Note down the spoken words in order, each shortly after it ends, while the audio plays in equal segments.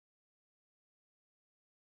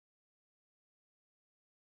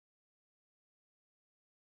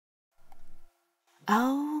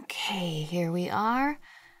Okay, here we are.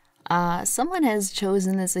 Someone has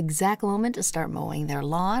chosen this exact moment to start mowing their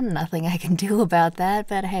lawn. Nothing I can do about that,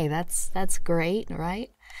 but hey, that's great, right?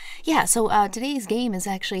 Yeah, so today's game is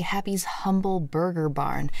actually Happy's Humble Burger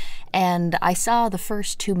Barn. And I saw the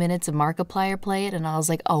first 2 minutes of Markiplier play it, and I was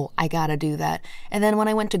like, oh, I gotta do that. And then when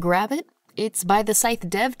I went to grab it, it's by the Scythe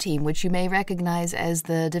dev team, which you may recognize as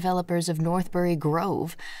the developers of Northbury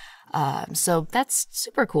Grove. So that's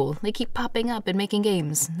super cool. They keep popping up and making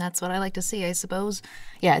games. That's what I like to see, I suppose.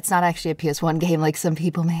 Yeah, it's not actually a PS1 game like some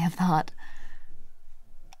people may have thought.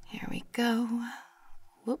 Here we go.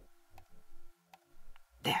 Whoop.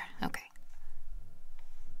 There, okay.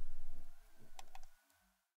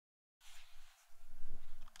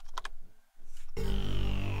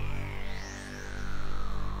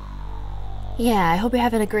 Yeah, I hope you're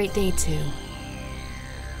having a great day too.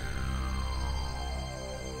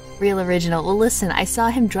 Real original. Well, listen, I saw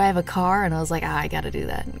him drive a car and I was like, I gotta do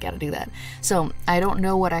that. So, I don't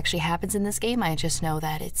know what actually happens in this game. I just know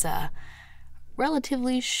that it's a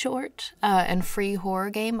relatively short and free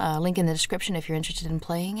horror game. Link in the description if you're interested in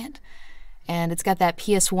playing it. And it's got that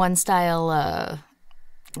PS1 style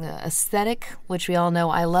aesthetic, which we all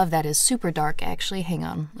know I love. That is super dark, actually. Hang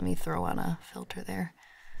on, let me throw on a filter there.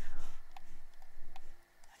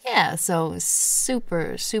 Yeah, so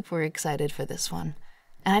super, super excited for this one.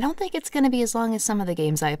 And I don't think it's going to be as long as some of the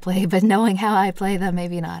games I play, but knowing how I play them,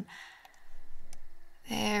 maybe not.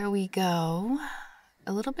 There we go.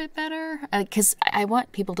 A little bit better? Because I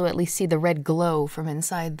want people to at least see the red glow from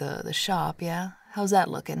inside the shop, yeah? How's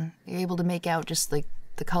that looking? You're able to make out just, like,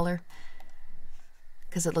 the color?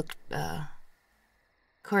 Because it looked,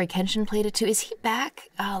 Corey Kenshin played it too. Is he back?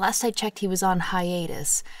 Last I checked, he was on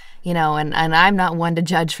hiatus. You know, and I'm not one to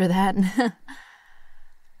judge for that.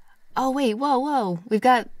 Oh wait, whoa. We've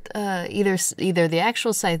got either the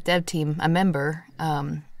actual Scythe dev team, a member,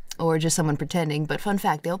 or just someone pretending. But fun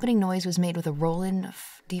fact, the opening noise was made with a Roland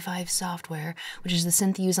D5 software, which is the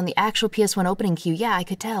synth used on the actual PS1 opening cue. Yeah, I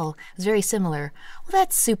could tell. It was very similar. Well,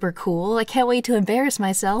 that's super cool. I can't wait to embarrass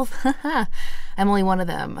myself. I'm only one of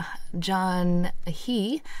them. John,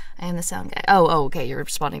 I am the sound guy. Oh, okay, you're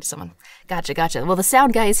responding to someone. Gotcha. Well, the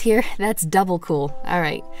sound guy is here. That's double cool. All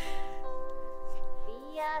right.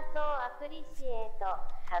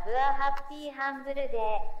 Have a happy humble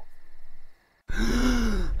day.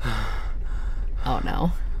 Oh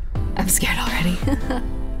no. I'm scared already.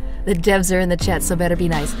 The devs are in the chat, so better be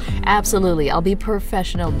nice. Absolutely, I'll be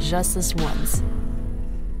professional just this once.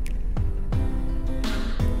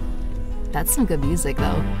 That's some good music,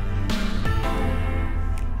 though.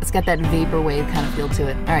 It's got that vaporwave kind of feel to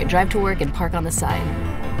it. Alright, drive to work and park on the side.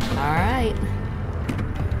 Alright.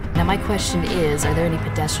 Now my question is, are there any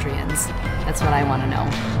pedestrians? That's what I want to know.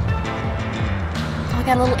 Oh, I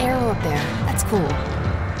got a little arrow up there. That's cool.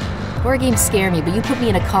 Horror games scare me, but you put me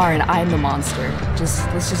in a car and I'm the monster.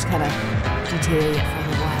 Let's just kind of GTA it for a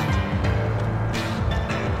little while.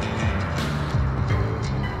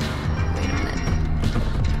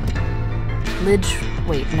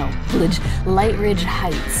 Wait a minute. Light Ridge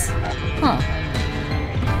Heights. Huh.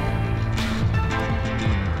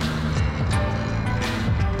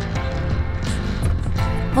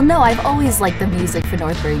 Well, no, I've always liked the music for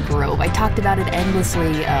Northbury Grove. I talked about it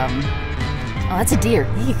endlessly. Oh, that's a deer.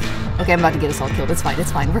 Eek. Okay, I'm about to get us all killed. It's fine.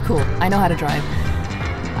 We're cool. I know how to drive.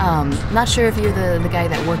 Not sure if you're the guy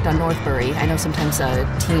that worked on Northbury. I know sometimes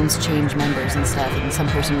teams change members and stuff, and some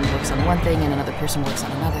person works on one thing and another person works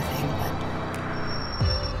on another thing, but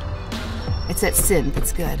it's that synth.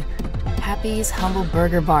 It's good. Happy's Humble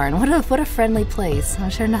Burger Barn. What a friendly place. I'm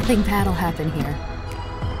sure nothing bad will happen here.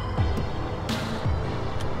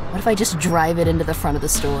 What if I just drive it into the front of the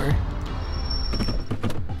store?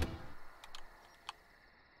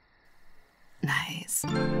 Nice.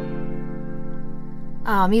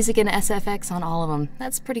 Ah, music and SFX on all of them.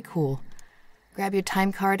 That's pretty cool. Grab your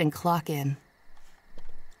time card and clock in.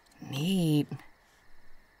 Neat.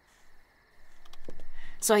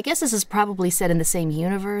 So I guess this is probably set in the same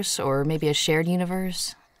universe, or maybe a shared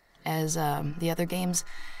universe, as the other games.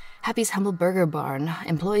 Happy's Humble Burger Barn.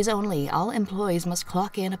 Employees only. All employees must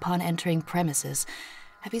clock in upon entering premises.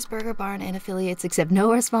 Happy's Burger Barn and affiliates accept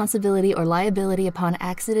no responsibility or liability upon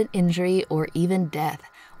accident, injury, or even death.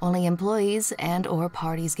 Only employees and or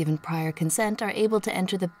parties given prior consent are able to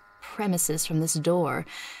enter the premises from this door.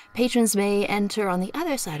 Patrons may enter on the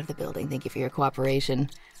other side of the building. Thank you for your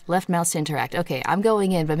cooperation. Left mouse to interact. Okay, I'm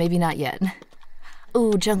going in, but maybe not yet.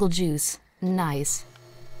 Ooh, jungle juice. Nice.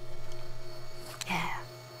 Yeah.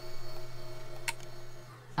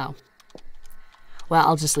 Oh. Well,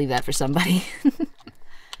 I'll just leave that for somebody.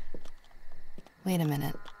 Wait a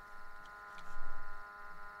minute.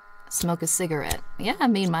 Smoke a cigarette. Yeah, I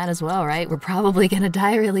mean, might as well, right? We're probably gonna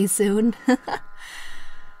die really soon.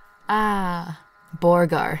 Ah,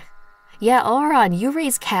 Borgar. Yeah, Oron, you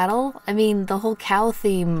raise cattle? I mean, the whole cow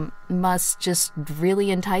theme must just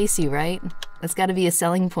really entice you, right? That's gotta be a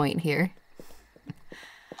selling point here.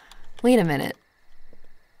 Wait a minute.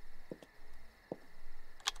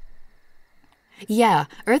 Yeah,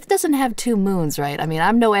 Earth doesn't have two moons, right? I mean,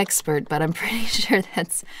 I'm no expert, but I'm pretty sure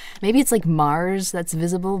that's... Maybe it's like Mars that's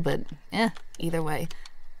visible, but either way.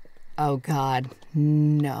 Oh god,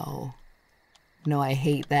 no. No, I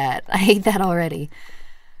hate that. I hate that already.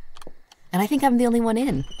 And I think I'm the only one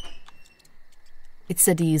in. It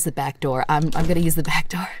said to use the back door. I'm gonna use the back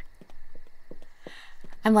door.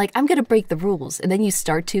 I'm like, I'm gonna break the rules, and then you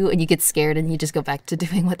start to, and you get scared, and you just go back to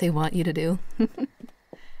doing what they want you to do.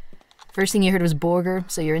 First thing you heard was Borger,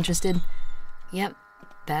 so you're interested? Yep,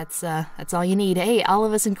 that's all you need. Hey, all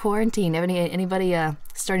of us in quarantine. Anybody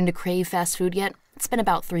starting to crave fast food yet? It's been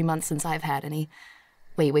about 3 months since I've had any.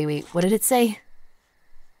 Wait, what did it say?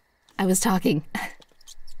 I was talking.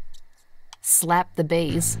 Slap the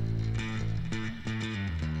bays.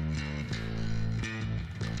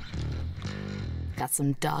 Got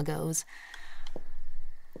some doggos.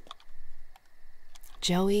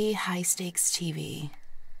 Joey, high stakes TV.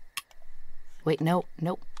 Wait, nope.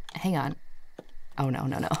 Hang on. Oh,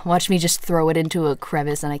 no. Watch me just throw it into a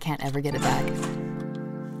crevice and I can't ever get it back.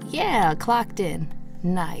 Yeah, clocked in.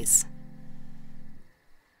 Nice.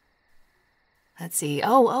 Let's see.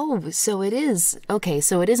 Oh, so it is. Okay,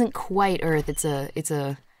 so it isn't quite Earth. It's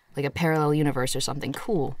a like a parallel universe or something.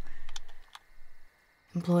 Cool.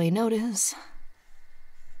 Employee notice.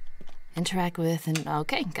 Interact with and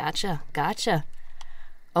okay, gotcha.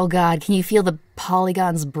 Oh god, can you feel the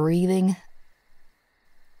polygons breathing?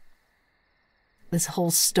 This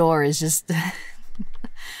whole store is just...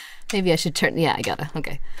 Maybe I should turn... Yeah, I gotta.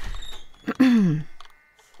 Okay.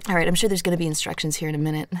 Alright, I'm sure there's gonna be instructions here in a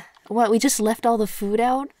minute. What, we just left all the food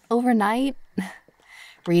out overnight?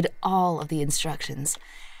 Read all of the instructions.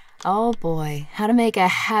 Oh boy, how to make a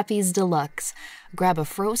Happy's Deluxe. Grab a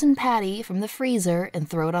frozen patty from the freezer and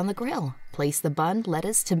throw it on the grill. Place the bun,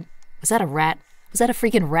 lettuce, Was that a rat? Was that a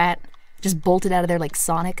freaking rat? Just bolted out of there like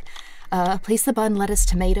Sonic? Place the bun, lettuce,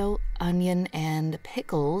 tomato, onion, and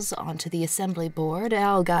pickles onto the assembly board.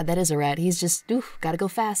 Oh god, that is a rat. He's just, gotta go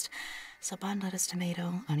fast. So bun, lettuce,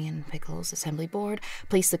 tomato, onion, pickles, assembly board.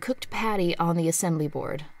 Place the cooked patty on the assembly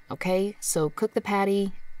board. Okay, so cook the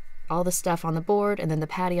patty, all the stuff on the board, and then the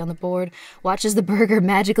patty on the board. Watch as the burger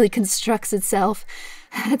magically constructs itself.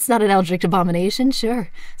 That's not an Eldritch abomination,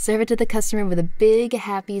 sure. Serve it to the customer with a big,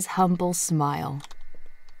 Happy's humble smile.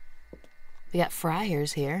 We got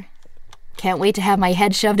fryers here. Can't wait to have my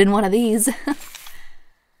head shoved in one of these.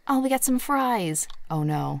 Oh, we got some fries. Oh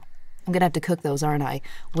no. I'm gonna have to cook those, aren't I?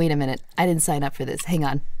 Wait a minute. I didn't sign up for this. Hang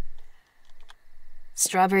on.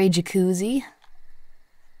 Strawberry jacuzzi.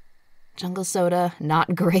 Jungle soda,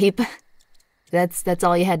 not grape. That's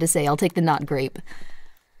all you had to say. I'll take the not grape.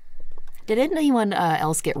 Did anyone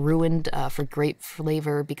else get ruined for grape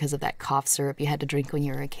flavor because of that cough syrup you had to drink when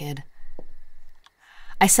you were a kid?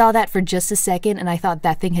 I saw that for just a second and I thought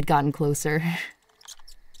that thing had gotten closer.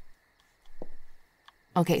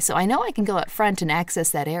 Okay, so I know I can go out front and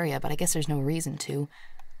access that area, but I guess there's no reason to.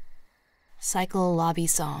 Cycle lobby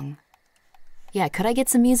song. Yeah, could I get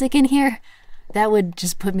some music in here? That would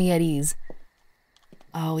just put me at ease.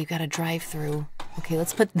 Oh, we've got a drive-through. Okay,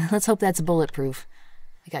 let's hope that's bulletproof.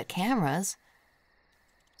 We got cameras.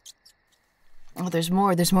 Oh, there's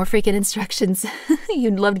more freaking instructions.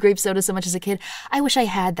 You loved grape soda so much as a kid. I wish I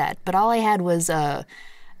had that, but all I had was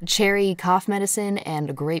cherry cough medicine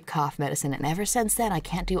and grape cough medicine, and ever since then I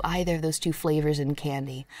can't do either of those two flavors in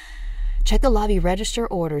candy. Check the lobby register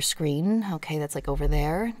order screen, okay, that's like over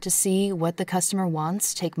there, to see what the customer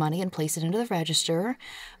wants. Take money and place it into the register.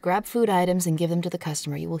 Grab food items and give them to the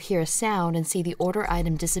customer. You will hear a sound and see the order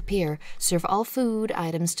item disappear. Serve all food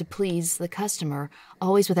items to please the customer,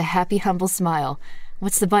 always with a happy, humble smile.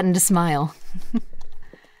 What's the button to smile?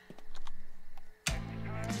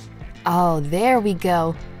 Oh, there we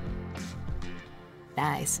go.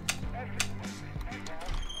 Nice.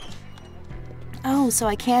 Oh, so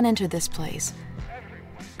I can enter this place.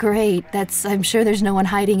 Great, I'm sure there's no one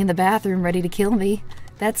hiding in the bathroom ready to kill me.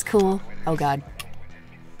 That's cool. Oh god.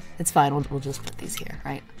 It's fine, we'll just put these here,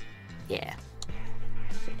 right? Yeah.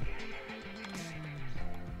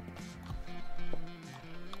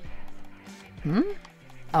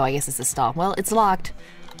 Oh, I guess it's a stall. Well, it's locked.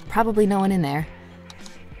 Probably no one in there.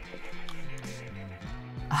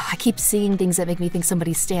 Oh, I keep seeing things that make me think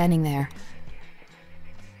somebody's standing there.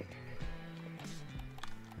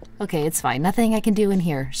 Okay, it's fine. Nothing I can do in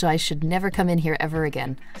here, so I should never come in here ever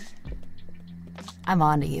again. I'm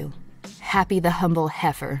on to you. Happy the humble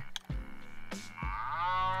heifer.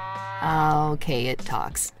 Okay, it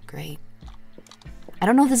talks. Great. I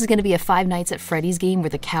don't know if this is going to be a Five Nights at Freddy's game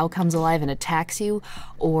where the cow comes alive and attacks you,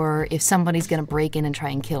 or if somebody's going to break in and try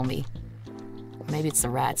and kill me. Maybe it's the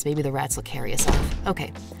rats. Maybe the rats will carry us off.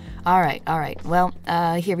 Okay. Alright, alright. Well,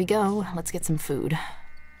 here we go. Let's get some food.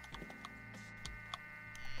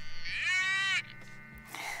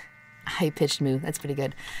 High-pitched moo. That's pretty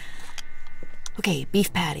good. Okay,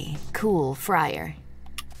 beef patty. Cool. Fryer.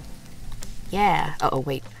 Yeah. Uh-oh,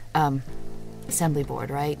 wait. Assembly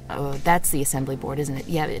board, right? Oh, that's the assembly board, isn't it?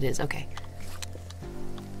 Yeah, it is. Okay.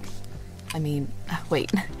 I mean,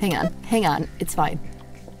 wait. Hang on. Hang on. It's fine.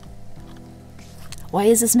 Why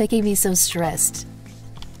is this making me so stressed?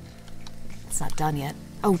 It's not done yet.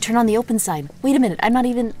 Oh, turn on the open side. Wait a minute. I'm not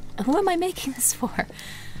even... Who am I making this for?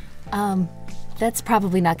 That's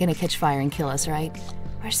probably not going to catch fire and kill us, right?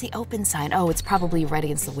 Where's the open sign? Oh, it's probably right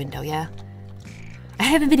against the window, yeah? I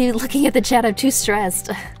haven't been even looking at the chat. I'm too stressed.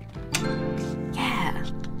 Yeah.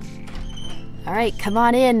 Alright, come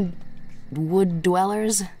on in, wood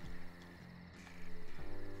dwellers.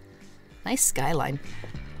 Nice skyline.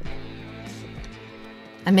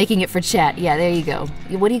 I'm making it for chat. Yeah, there you go.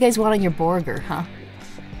 What do you guys want on your burger, huh?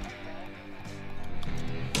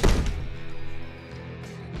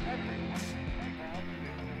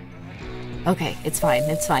 Okay, it's fine.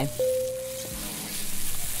 It's fine.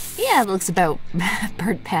 Yeah, it looks about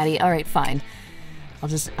burnt patty. All right, fine. I'll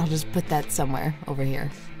just put that somewhere over here.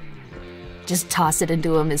 Just toss it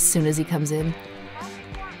into him as soon as he comes in.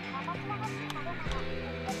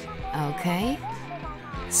 Okay.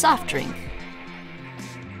 Soft drink.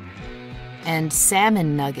 And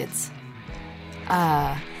salmon nuggets.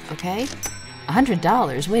 Okay.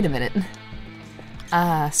 $100. Wait a minute.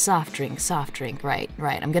 Soft drink. Right.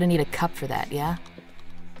 I'm gonna need a cup for that, yeah?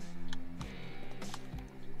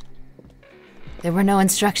 There were no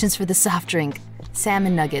instructions for the soft drink.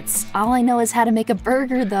 Salmon nuggets. All I know is how to make a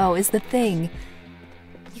burger, though, is the thing.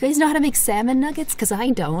 You guys know how to make salmon nuggets? Because I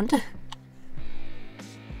don't.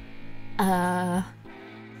 Oh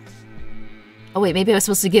wait, maybe I was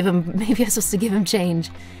supposed to give him change.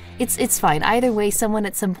 It's fine. Either way, someone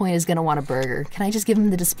at some point is gonna want a burger. Can I just give him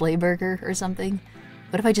the display burger or something?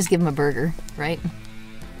 What if I just give him a burger, right?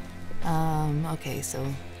 Okay, so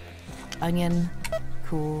onion,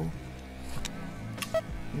 cool,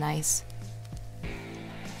 nice.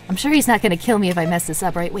 I'm sure he's not gonna kill me if I mess this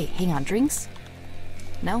up, right? Wait, hang on, drinks?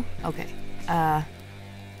 No? Okay.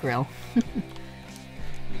 Grill.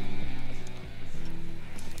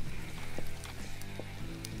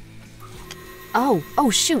 Oh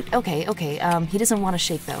shoot, okay. He doesn't want to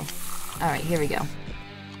shake though. Alright, here we go.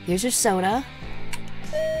 Here's your soda.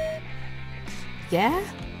 Yeah?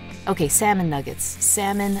 Okay, salmon nuggets.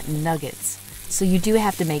 Salmon nuggets. So you do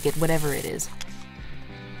have to make it, whatever it is.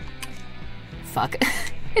 Fuck.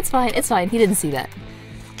 It's fine. He didn't see that.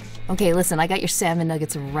 Okay, listen, I got your salmon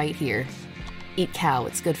nuggets right here. Eat cow,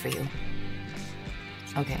 it's good for you.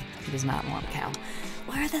 Okay, he does not want cow.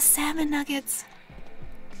 Where are the salmon nuggets?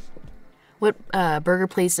 What burger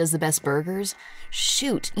place does the best burgers?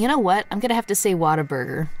 Shoot, you know what? I'm gonna have to say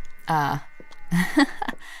Whataburger.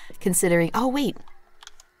 Considering... Oh, wait.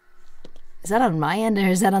 Is that on my end or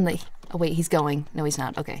is that on the... Oh, wait, he's going. No, he's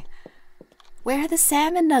not. Okay. Where are the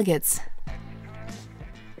salmon nuggets?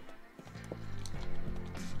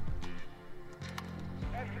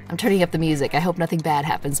 I'm turning up the music. I hope nothing bad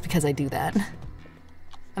happens because I do that.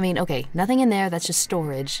 I mean, okay, nothing in there. That's just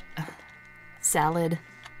storage. Salad.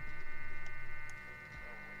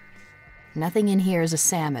 Nothing in here is a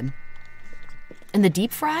salmon. In the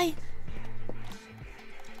deep fry?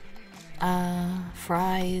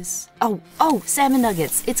 Fries. Oh, salmon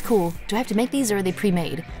nuggets. It's cool. Do I have to make these or are they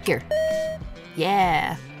pre-made? Here.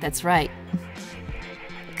 Yeah, that's right.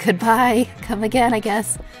 Goodbye. Come again, I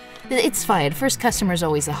guess. It's fine. First customer's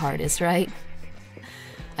always the hardest, right?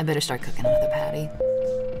 I better start cooking another patty.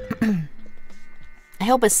 I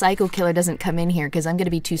hope a psycho killer doesn't come in here because I'm going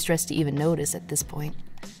to be too stressed to even notice at this point.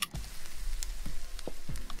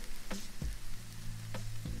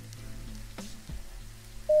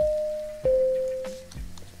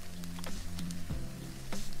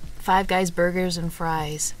 Five Guys burgers and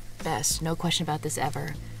fries. Best. No question about this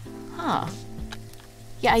ever. Huh.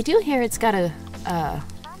 Yeah, I do hear it's got a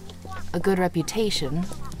good reputation.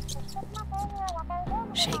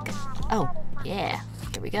 Shake. Oh, yeah.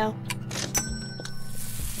 Here we go.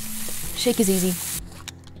 Shake is easy.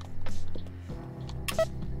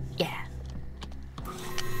 Yeah.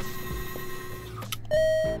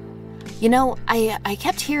 You know, I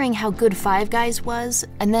kept hearing how good Five Guys was,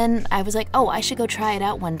 and then I was like, oh, I should go try it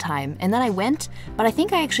out one time. And then I went, but I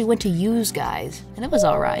think I actually went to Use Guys, and it was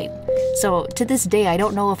alright. So to this day, I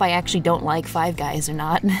don't know if I actually don't like Five Guys or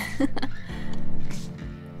not.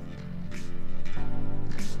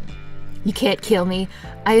 You can't kill me.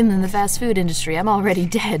 I am in the fast food industry. I'm already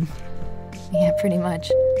dead. Yeah, pretty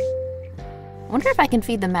much. I wonder if I can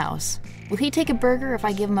feed the mouse. Will he take a burger if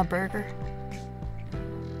I give him a burger?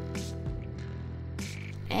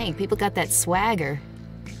 Dang, people got that swagger.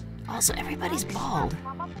 Also, everybody's bald.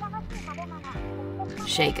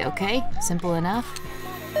 Shake, okay? Simple enough.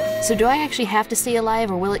 So do I actually have to stay alive,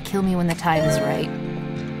 or will it kill me when the time is right?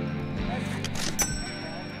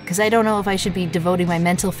 Because I don't know if I should be devoting my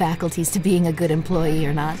mental faculties to being a good employee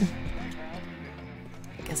or not.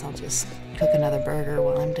 I guess I'll just cook another burger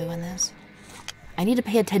while I'm doing this. I need to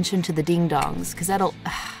pay attention to the ding-dongs, because that'll...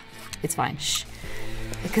 it's fine, shh.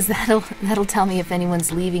 Because that'll tell me if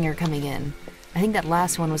anyone's leaving or coming in. I think that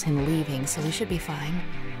last one was him leaving, so we should be fine.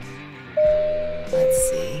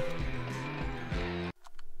 Let's see.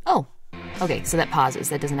 Oh, okay, so that pauses.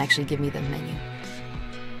 That doesn't actually give me the menu.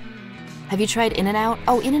 Have you tried In-N-Out?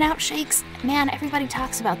 Oh, In-N-Out shakes? Man, everybody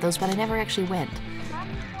talks about those, but I never actually went.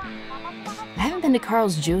 I haven't been to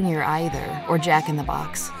Carl's Jr. either, or Jack in the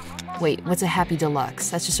Box. Wait, what's a Happy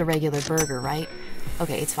Deluxe? That's just a regular burger, right?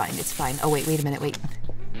 Okay, it's fine, it's fine. Oh, wait a minute, wait.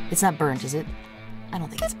 It's not burnt, is it? I don't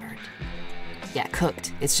think it's burnt. Yeah,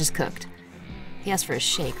 cooked. It's just cooked. He asked for a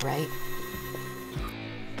shake, right?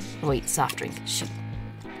 Oh, wait, soft drink. Shoot.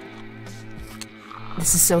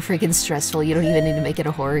 This is so freaking stressful. You don't even need to make it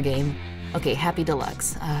a horror game. Okay, Happy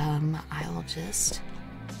Deluxe. I'll just...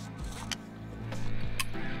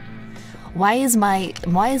 Why is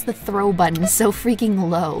the throw button so freaking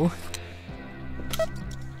low?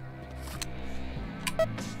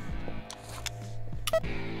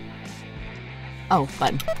 Oh,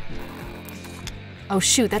 button. Oh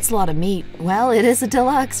shoot, that's a lot of meat. Well, it is a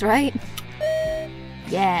deluxe, right?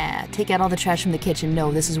 Yeah, take out all the trash from the kitchen.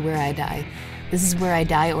 No, this is where I die. This is where I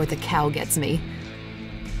die or the cow gets me.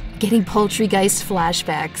 Getting Poultrygeist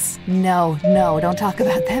flashbacks. No, don't talk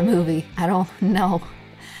about that movie. I don't know.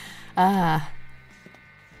 That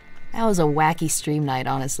was a wacky stream night,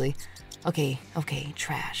 honestly. Okay,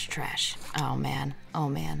 trash. Oh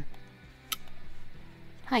man.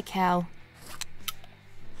 Hi, cow.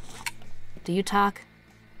 Do you talk?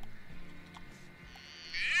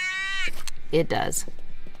 It does.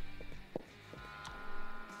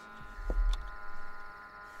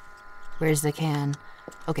 Where's the can?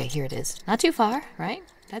 Okay, here it is. Not too far, right?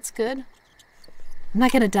 That's good. I'm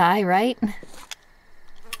not gonna die, right?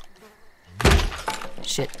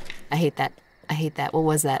 Shit. I hate that. What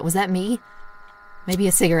was that? Was that me? Maybe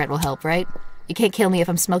a cigarette will help, right? You can't kill me if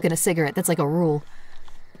I'm smoking a cigarette. That's like a rule.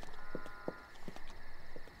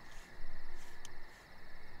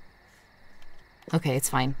 Okay, it's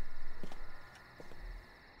fine.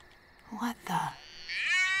 What the...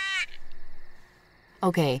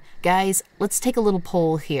 Okay, guys, let's take a little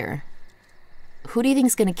poll here. Who do you think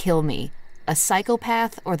is gonna kill me? A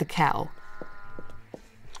psychopath or the cow?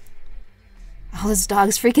 Oh, this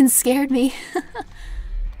dog's freaking scared me.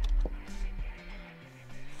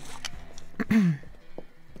 I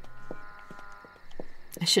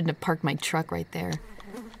shouldn't have parked my truck right there.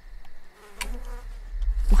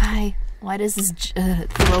 Why? Why does this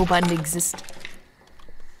throw button exist?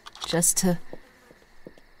 Just to...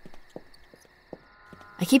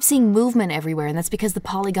 I keep seeing movement everywhere, and that's because the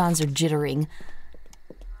polygons are jittering.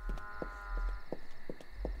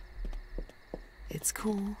 It's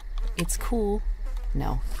cool. It's cool.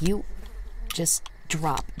 No, you... Just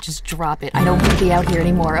drop it. I don't want to be out here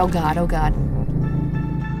anymore. Oh god, oh god.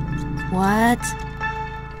 What?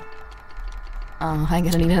 Oh, I'm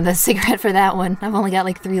gonna need another cigarette for that one. I've only got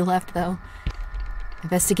like 3 left, though.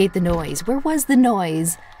 Investigate the noise. Where was the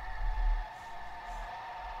noise?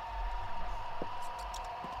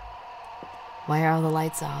 Why are all the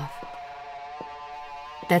lights off?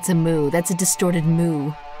 That's a moo. That's a distorted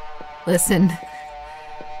moo. Listen.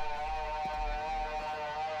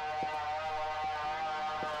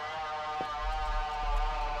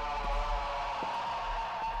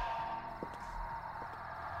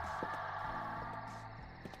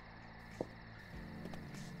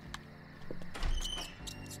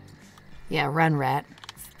 Yeah, run, rat.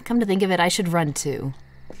 Come to think of it, I should run too.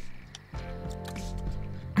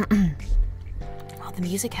 Oh, the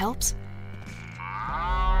music helps?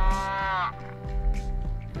 I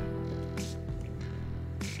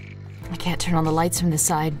can't turn on the lights from this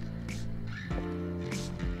side.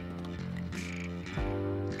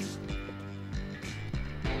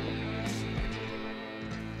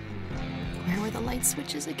 the light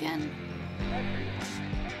switches again?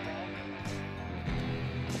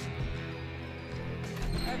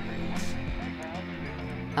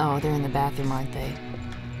 Oh, they're in the bathroom, aren't they?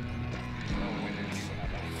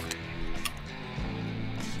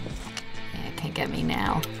 Yeah, can't get me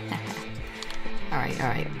now. Alright,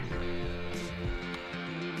 alright.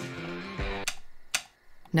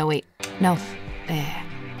 No, wait. No.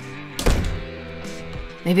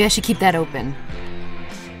 Maybe I should keep that open.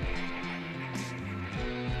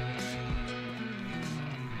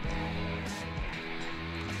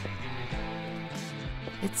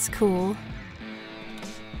 It's cool.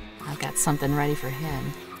 I've got something ready for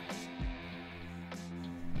him.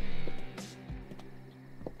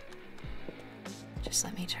 Just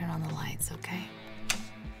let me turn on the lights, okay?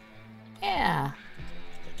 Yeah.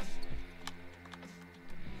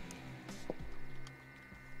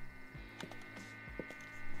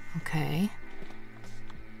 Okay.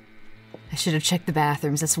 I should have checked the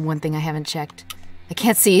bathrooms. That's one thing I haven't checked. I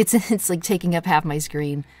can't see. It's like taking up half my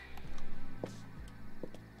screen.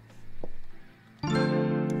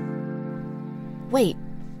 Wait,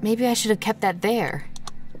 maybe I should have kept that there,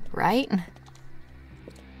 right?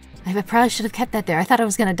 I probably should have kept that there. I thought I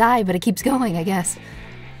was gonna die, but it keeps going, I guess.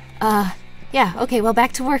 Yeah, okay, well,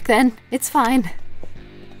 back to work then. It's fine.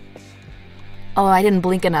 Oh, I didn't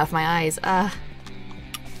blink enough, my eyes.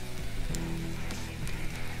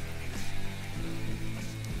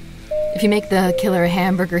 If you make the killer a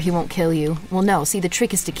hamburger, he won't kill you. Well, no, see, the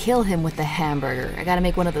trick is to kill him with the hamburger. I gotta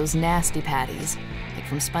make one of those nasty patties, like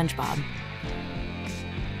from SpongeBob.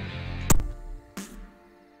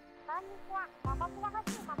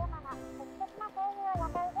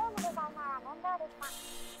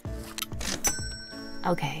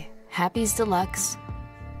 Okay, Happy's Deluxe.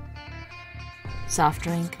 Soft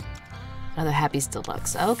drink. Another Happy's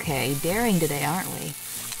Deluxe. Okay, daring today, aren't we?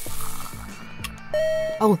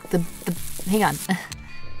 Oh, hang on.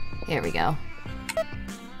 Here we go.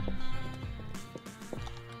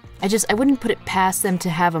 I wouldn't put it past them to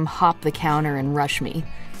have him hop the counter and rush me,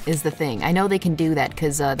 is the thing. I know they can do that,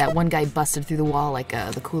 because that one guy busted through the wall like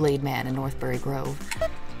the Kool-Aid Man in Northbury Grove.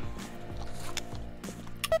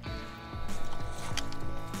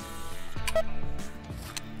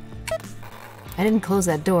 I didn't close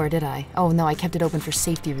that door, did I? Oh no, I kept it open for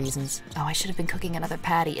safety reasons. Oh, I should have been cooking another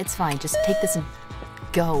patty. It's fine, just take this and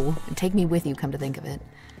go. And take me with you, come to think of it.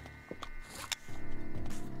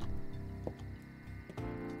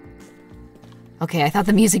 Okay, I thought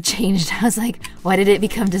the music changed. I was like, why did it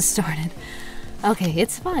become distorted? Okay,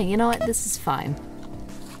 it's fine. You know what? This is fine.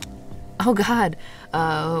 Oh god.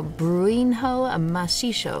 Bruinho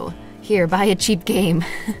Mashisho. Here, buy a cheap game.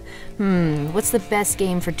 What's the best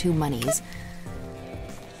game for 2 monies?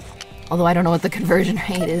 Although I don't know what the conversion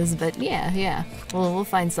rate is, but yeah. We'll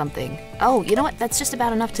find something. Oh, you know what? That's just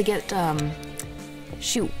about enough to get,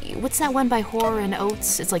 shoot, what's that one by Horror and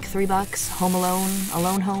Oates? It's like $3. Home Alone?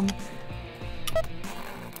 Alone Home?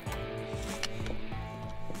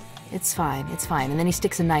 It's fine, it's fine. And then he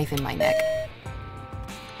sticks a knife in my neck.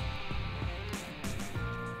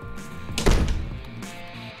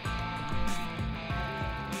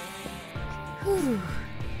 Whew.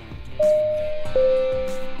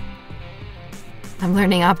 I'm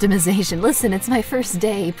learning optimization. Listen, it's my first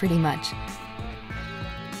day, pretty much.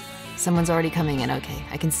 Someone's already coming in. Okay,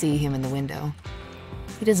 I can see him in the window.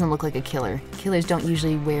 He doesn't look like a killer. Killers don't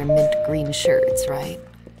usually wear mint green shirts, right?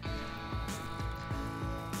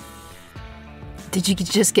 Did you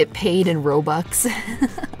just get paid in Robux?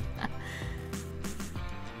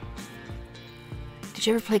 Did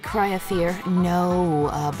you ever play Cry of Fear?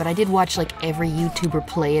 No, but I did watch like every YouTuber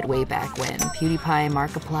play it way back when. PewDiePie,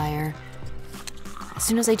 Markiplier. As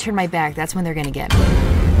soon as I turn my back, that's when they're gonna get me.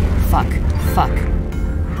 Fuck.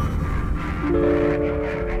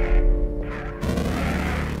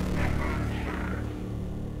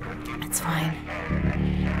 It's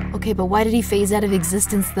fine. Okay, but why did he phase out of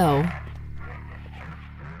existence though?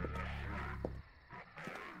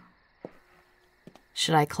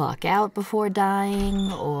 Should I clock out before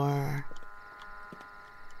dying, or...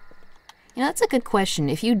 You know, that's a good question.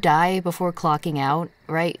 If you die before clocking out,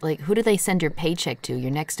 right? Like, who do they send your paycheck to? Your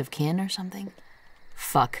next of kin or something?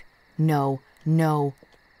 Fuck. No.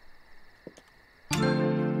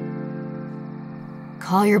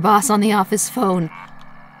 Call your boss on the office phone.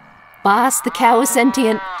 Boss, the cow is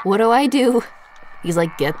sentient. What do I do? He's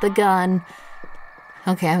like, get the gun.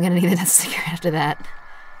 Okay, I'm gonna need a cigarette after that.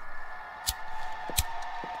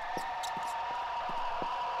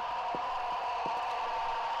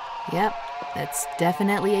 Yep, that's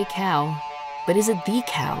definitely a cow. But is it the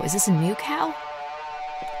cow? Is this a new cow?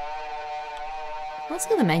 Let's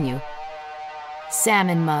go to the menu.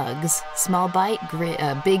 Salmon mugs. Small bite,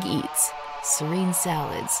 big eats. Serene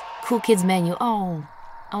salads. Cool kids menu. Oh,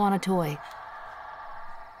 I want a toy.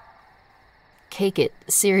 Cake it.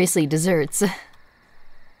 Seriously, desserts.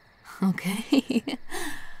 Okay.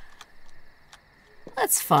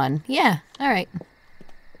 That's fun. Yeah, alright.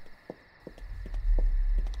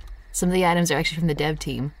 Some of the items are actually from the dev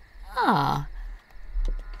team. Ah.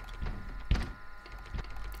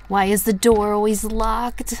 Why is the door always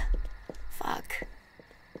locked? Fuck.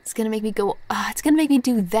 It's gonna make me go... it's gonna make me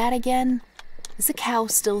do that again? Is the cow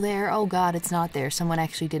still there? Oh god, it's not there. Someone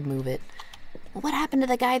actually did move it. What happened to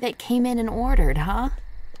the guy that came in and ordered, huh?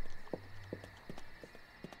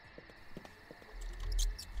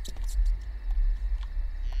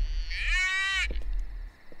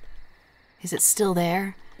 Is it still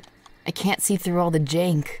there? I can't see through all the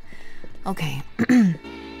jank. Okay.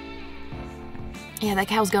 Yeah, that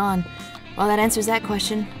cow's gone. Well, that answers that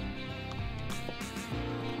question.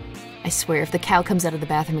 I swear, if the cow comes out of the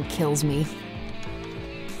bathroom and kills me...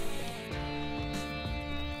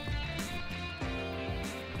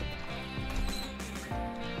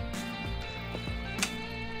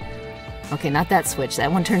 Okay, not that switch.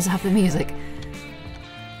 That one turns off the music.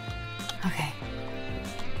 Okay.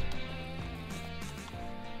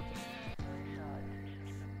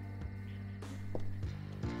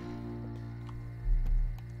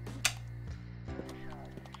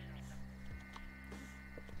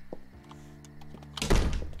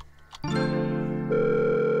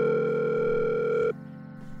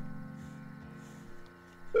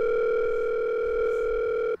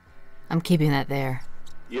 I'm keeping that there.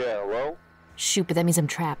 Yeah, hello? Shoot, but that means I'm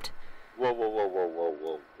trapped. Whoa, whoa, whoa, whoa, whoa,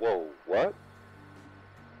 whoa, whoa, what?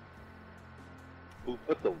 Who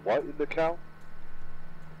put the what in the cow?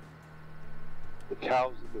 The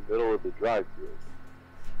cow's in the middle of the drive-thru.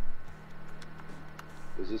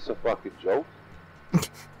 Is this a fucking joke?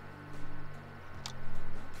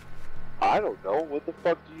 I don't know. What the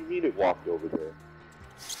fuck do you mean it walked over there?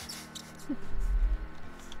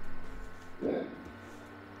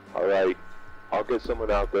 Alright, I'll get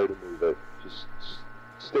someone out there to move it. Just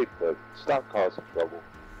stay put. Stop causing trouble.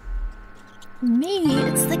 Me?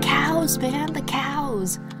 It's the cows, man. The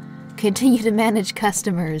cows. Continue to manage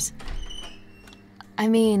customers. I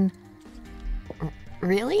mean...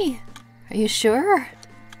 Really? Are you sure?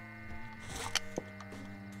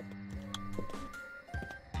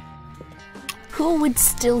 Who would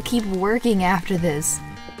still keep working after this?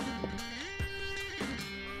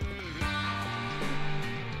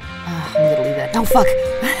 I'm gonna leave that. Oh, fuck!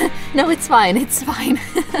 No, it's fine, it's fine.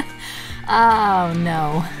 Oh,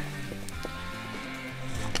 no.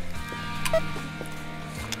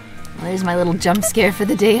 Well, there's my little jump scare for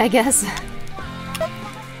the day, I guess.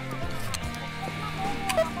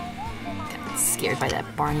 I'm scared by that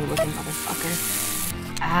Barney-looking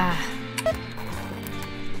motherfucker. Ah.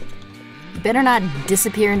 You better not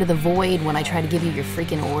disappear into the void when I try to give you your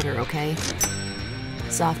freaking order, okay?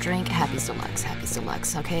 Soft drink, Happy's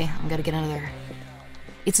Deluxe, okay? I'm gonna get another...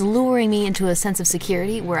 It's luring me into a sense of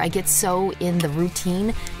security where I get so in the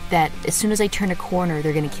routine that as soon as I turn a corner,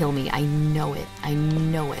 they're gonna kill me. I know it. I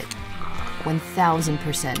know it.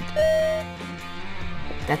 1000%.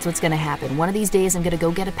 That's what's gonna happen. One of these days I'm gonna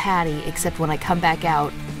go get a patty, except when I come back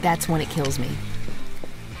out, that's when it kills me.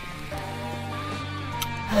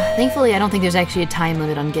 Thankfully, I don't think there's actually a time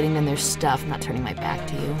limit on getting them their stuff. I'm not turning my back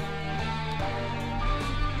to you.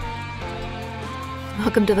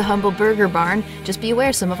 Welcome to the humble burger barn. Just be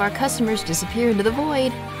aware some of our customers disappear into the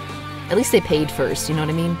void. At least they paid first, you know what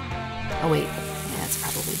I mean? Oh wait, yeah, it's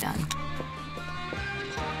probably done.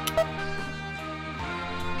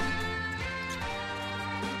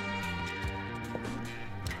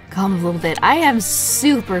 Calm a little bit. I am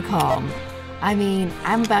super calm. I mean,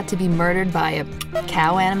 I'm about to be murdered by a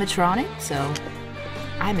cow animatronic, so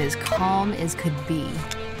I'm as calm as could be.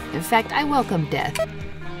 In fact, I welcome death.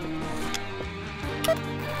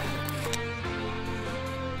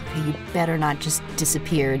 Okay, you better not just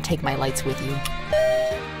disappear and take my lights with you.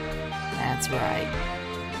 That's right.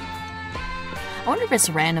 I wonder if it's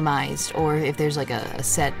randomized or if there's like a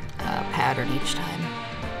set pattern each time.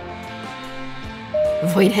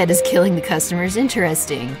 Voidhead is killing the customers.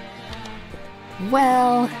 Interesting.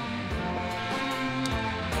 Well...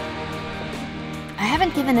 I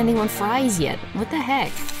haven't given anyone fries yet. What the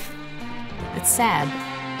heck? It's sad.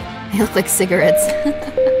 They look like cigarettes.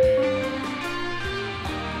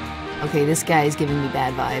 Okay, this guy is giving me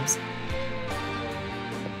bad vibes.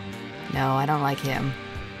 No, I don't like him.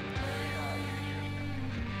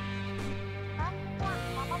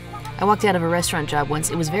 I walked out of a restaurant job once.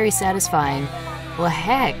 It was very satisfying. Well,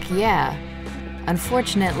 heck, yeah.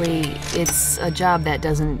 Unfortunately, it's a job that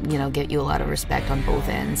doesn't, get you a lot of respect on both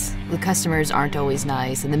ends. The customers aren't always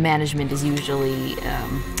nice, and the management is usually,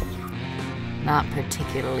 not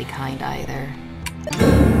particularly kind either.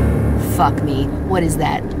 Fuck me. What is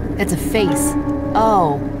that? That's a face.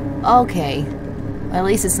 Oh, okay. Well, at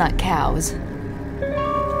least it's not cows.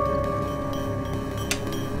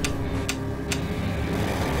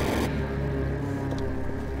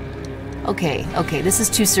 Okay, this is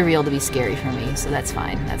too surreal to be scary for me, so that's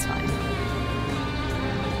fine, that's fine.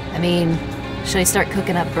 I mean, should I start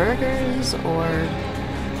cooking up burgers, or...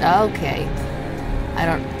 Okay. I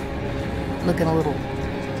don't... Looking a little...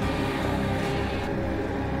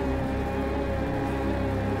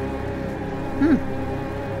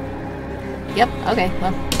 Yep, okay,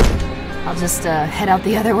 well... I'll just, head out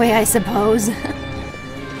the other way, I suppose.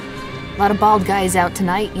 A lot of bald guys out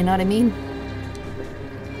tonight, you know what I mean?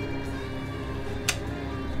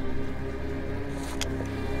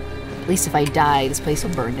 At least if I die, this place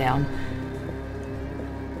will burn down.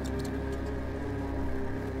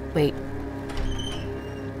 Wait.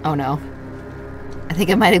 Oh no. I think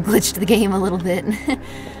I might have glitched the game a little bit.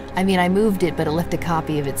 I mean, I moved it, but it left a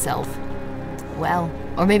copy of itself. Well,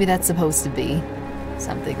 or maybe that's supposed to be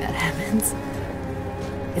something that happens.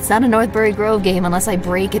 It's not a Northbury Grove game unless I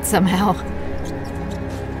break it somehow.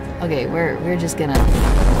 Okay, we're just gonna...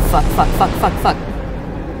 Fuck.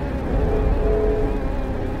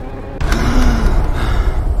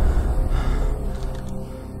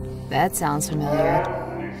 That sounds familiar.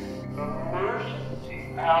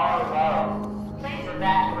 Please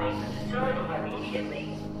evacuate the facility immediately.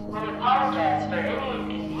 We apologize for any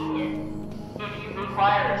inconvenience. If you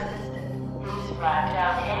require assistance, please flag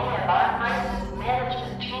down any of our crisis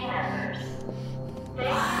management team members.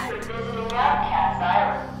 Thank you for visiting Outcast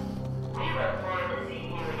Island. We look forward to seeing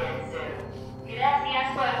you again soon. Gracias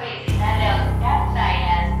por visitar Outcast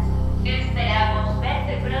Island. Esperamos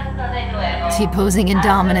verte pronto de nuevo. T-posing in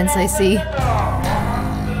dominance, I see.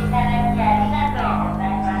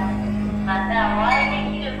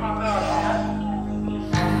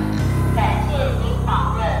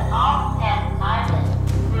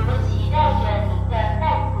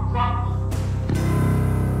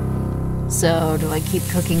 So, do I keep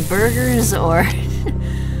cooking burgers, or...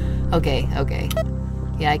 Okay.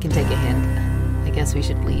 Yeah, I can take a hint. I guess we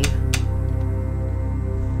should leave.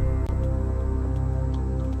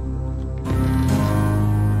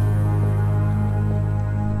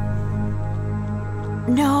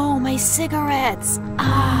 No, my cigarettes!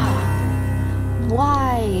 Ah!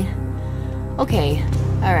 Why? Okay,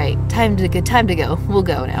 alright, time to go. We'll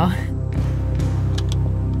go now.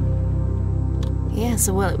 Yeah,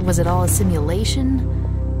 so what, was it all a simulation?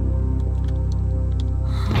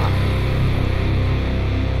 Huh.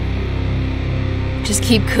 Just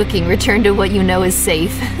keep cooking, return to what you know is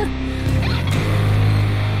safe. Let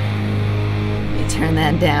me turn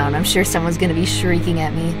that down, I'm sure someone's gonna be shrieking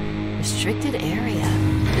at me. Restricted area.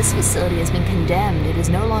 This facility has been condemned. It is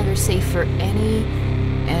no longer safe for any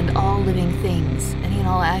and all living things. Any and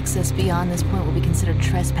all access beyond this point will be considered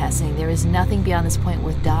trespassing. There is nothing beyond this point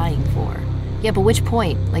worth dying for. Yeah, but which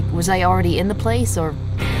point? Like, was I already in the place, or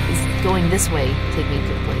is going this way take me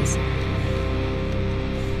to the place?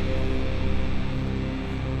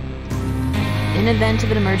 In event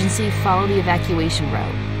of an emergency, follow the evacuation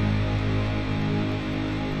route.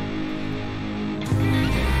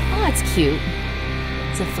 Oh, that's cute.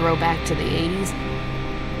 It's a throwback to the 80s.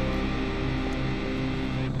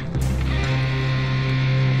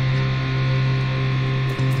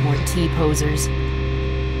 More T-posers.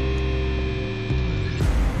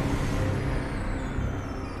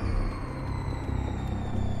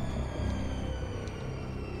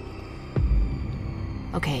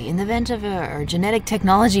 Okay, in the event of a genetic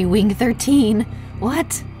technology wing 13.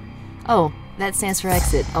 What? Oh, that stands for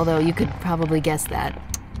exit, although you could probably guess that.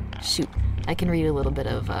 Shoot, I can read a little bit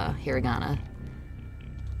of hiragana.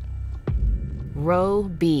 Row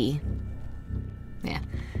B. Yeah.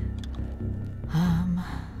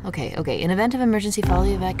 Okay. In event of emergency, follow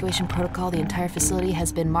the evacuation protocol. The entire facility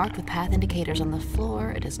has been marked with path indicators on the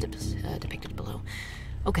floor. It is depicted below.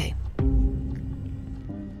 Okay.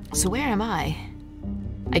 So where am I?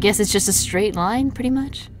 I guess it's just a straight line, pretty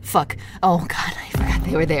much? Fuck. Oh god, I forgot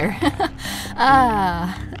they were there.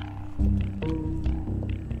 Ah.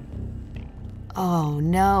 Oh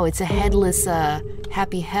no, it's a headless,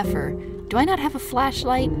 happy heifer. Do I not have a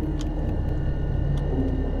flashlight?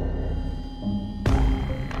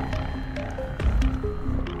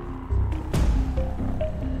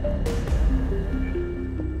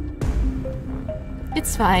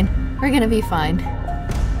 It's fine. We're gonna be fine.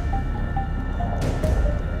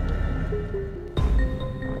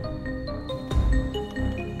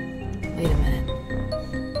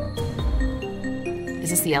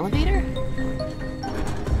 this the elevator?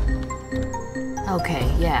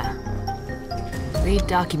 Okay, yeah. Read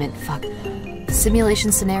document. Fuck.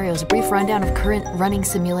 Simulation scenarios. A brief rundown of current running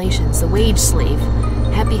simulations. The wage slave.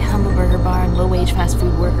 Happy Humbleburger Barn. Low-wage fast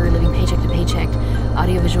food worker living paycheck to paycheck.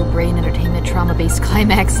 Audiovisual brain entertainment. Trauma-based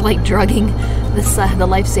climax like drugging. The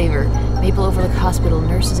lifesaver. Maple Overlook Hospital.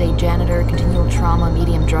 Nurse's aide janitor. Continual trauma.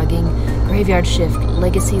 Medium drugging. Graveyard shift.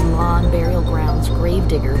 Legacy lawn burial grounds.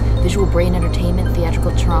 Gravedigger. Visual brain entertainment.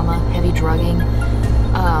 Theatrical trauma. Heavy drugging.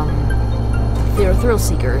 Thrill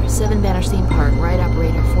Seeker, 7 Banners Theme Park, Ride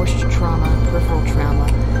Operator, Forced Trauma, Peripheral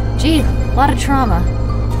Trauma. Gee, a lot of trauma.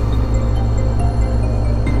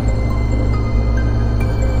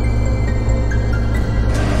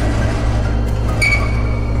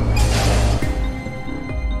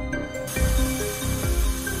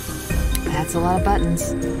 That's a lot of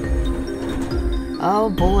buttons. Oh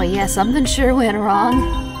boy, yeah, something sure went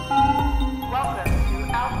wrong.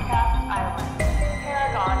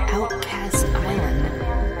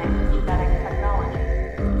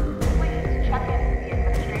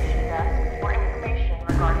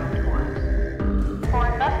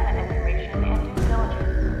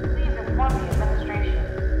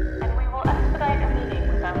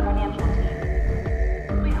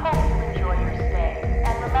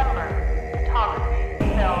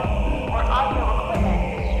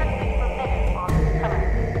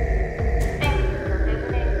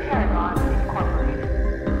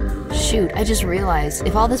 Shoot, I just realized,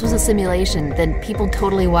 if all this was a simulation, then people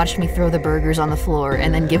totally watched me throw the burgers on the floor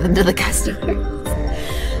and then give them to the customers.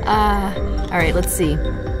 Alright, let's see.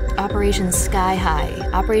 Operation Sky High.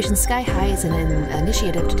 Operation Sky High is an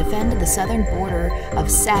initiative to defend the southern border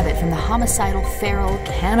of Sabbath from the homicidal, feral,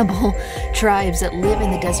 cannibal tribes that live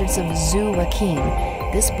in the deserts of Zu-Rakeen.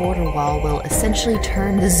 This border wall will essentially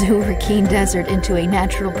turn the Zu-Rakeen Desert into a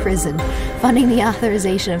natural prison. Funding the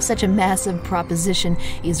authorization of such a massive proposition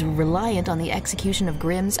is reliant on the execution of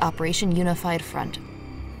Grimm's Operation Unified Front.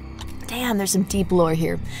 Damn, there's some deep lore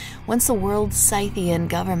here. Once the world Scythian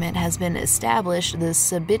government has been established, the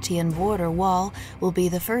Sabbatian border wall will be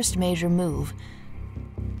the first major move.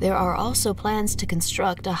 There are also plans to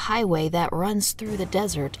construct a highway that runs through the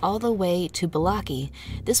desert all the way to Balaki.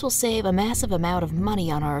 This will save a massive amount of money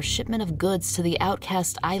on our shipment of goods to the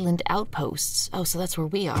Outcast Island outposts. Oh, so that's where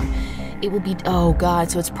we are. It will be... Oh god,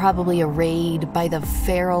 so it's probably a raid by the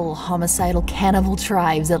feral, homicidal, cannibal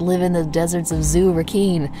tribes that live in the deserts of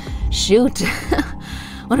Zu-Rakeen. Shoot.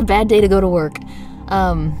 What a bad day to go to work.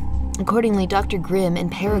 Accordingly, Dr. Grimm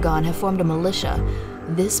and Paragon have formed a militia.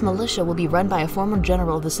 This militia will be run by a former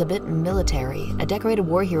general of the Sabbat military, a decorated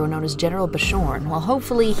war hero known as General Bashorn. Well,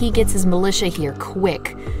 hopefully he gets his militia here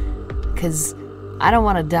quick, because I don't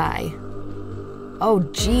want to die. Oh,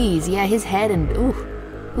 geez, yeah, his head and...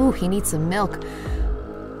 Ooh, he needs some milk.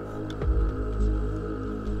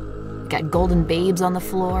 Got golden babes on the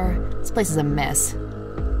floor. This place is a mess. I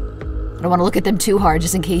don't want to look at them too hard,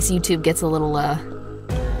 just in case YouTube gets a little, Well,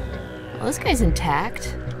 this guy's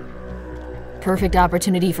intact. Perfect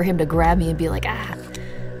opportunity for him to grab me and be like,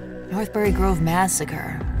 Northbury Grove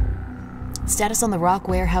Massacre. Status on the Rock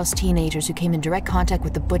Warehouse teenagers who came in direct contact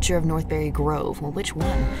with the Butcher of Northbury Grove. Well, which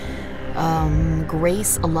one?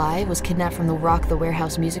 Grace, alive, was kidnapped from the Rock the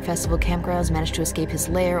Warehouse Music Festival campgrounds, managed to escape his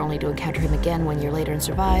lair, only to encounter him again 1 year later and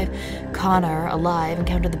survive. Connor, alive,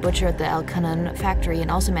 encountered the Butcher at the Alcunan factory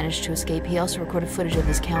and also managed to escape. He also recorded footage of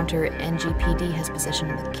his counter. NGPD has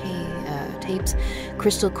possession of the tapes.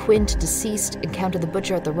 Crystal Quint, deceased, encountered the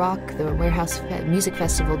Butcher at the Rock the Warehouse Music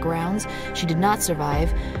Festival grounds. She did not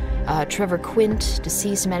survive. Trevor Quint,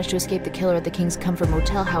 deceased, managed to escape the killer at the King's Comfort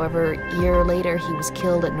Motel. However, a year later, he was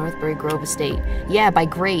killed at Northbury Grove Estate. Yeah, by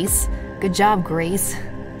Grace. Good job, Grace.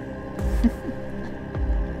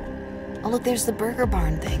 Oh, look, there's the Burger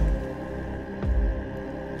Barn thing.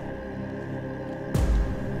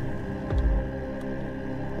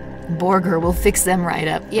 Borger will fix them right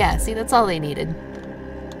up. Yeah, see, that's all they needed.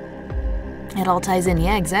 It all ties in.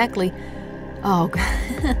 Yeah, exactly. Oh,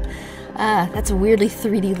 God. That's a weirdly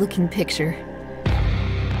 3D looking picture.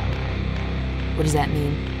 What does that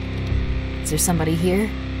mean? Is there somebody here?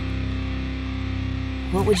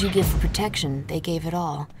 What would you give for protection? They gave it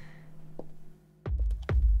all.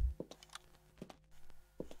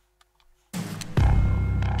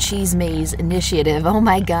 Cheese Maze Initiative. Oh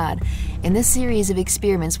my god. In this series of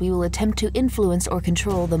experiments, we will attempt to influence or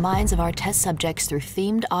control the minds of our test subjects through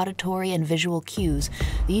themed auditory and visual cues.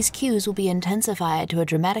 These cues will be intensified to a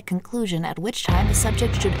dramatic conclusion, at which time the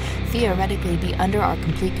subject should theoretically be under our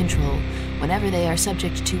complete control. whenever they are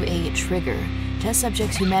subject to a trigger. Test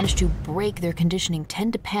subjects who manage to break their conditioning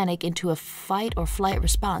tend to panic into a fight or flight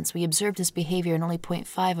response. We observed this behavior in only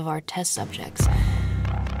 0.5 of our test subjects.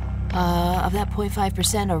 Of that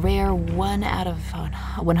 0.5%, a rare 1 out of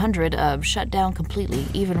 100 shut down completely.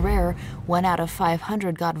 Even rarer, 1 out of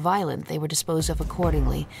 500 got violent. They were disposed of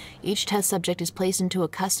accordingly. Each test subject is placed into a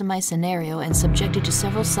customized scenario and subjected to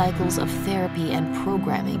several cycles of therapy and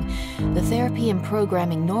programming. The therapy and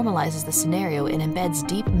programming normalizes the scenario and embeds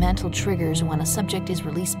deep mental triggers. When a subject is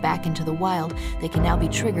released back into the wild, they can now be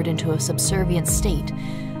triggered into a subservient state.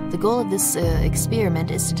 The goal of this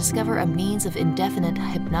experiment is to discover a means of indefinite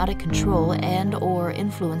hypnotic control and or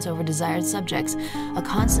influence over desired subjects. A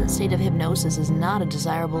constant state of hypnosis is not a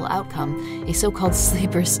desirable outcome. A so-called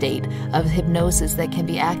sleeper state of hypnosis that can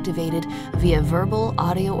be activated via verbal,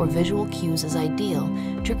 audio, or visual cues is ideal.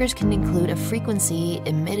 Triggers can include a frequency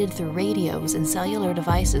emitted through radios and cellular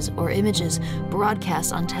devices or images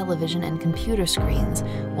broadcast on television and computer screens.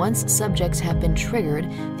 Once subjects have been triggered,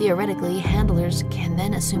 theoretically, handlers can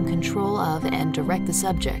then assume control of and direct the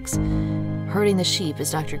subjects. Herding the sheep, as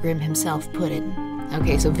Dr. Grimm himself put it.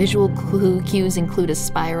 Okay, so visual cues include a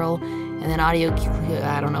spiral, and then audio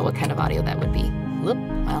I don't know what kind of audio that would be. Whoop,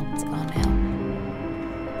 well, it's gone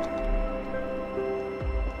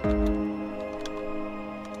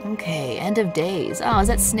now. Okay, end of days. Oh, is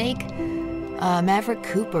that Snake? Maverick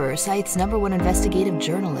Cooper, Scythe's #1 investigative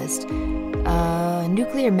journalist.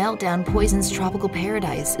 Nuclear meltdown poisons tropical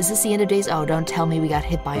paradise. Is this the end of days? Oh, don't tell me we got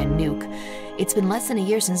hit by a nuke. It's been less than a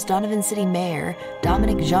year since Donovan City Mayor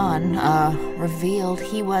Dominic Jean revealed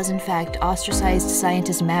he was, in fact, ostracized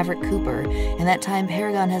scientist Maverick Cooper. In that time,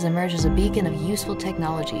 Paragon has emerged as a beacon of useful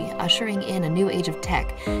technology, ushering in a new age of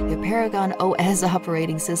tech. The Paragon OS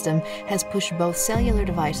operating system has pushed both cellular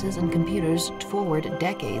devices and computers forward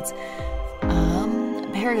decades.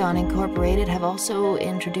 Paragon Incorporated have also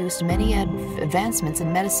introduced many advancements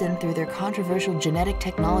in medicine through their controversial genetic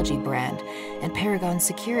technology brand, and Paragon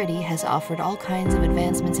Security has offered all kinds of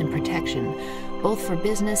advancements in protection, both for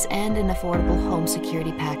business and in affordable home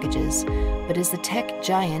security packages. But is the tech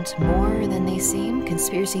giant more than they seem?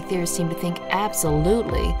 Conspiracy theorists seem to think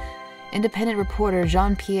absolutely. Independent reporter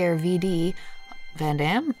Jean-Pierre V.D. Van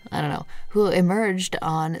Damme? I don't know, who emerged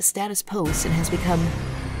on Status Post and has become...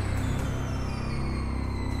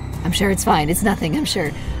 I'm sure it's fine. It's nothing, I'm sure.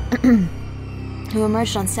 Who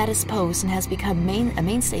emerged on Status Post and has become a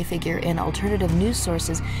mainstay figure in alternative news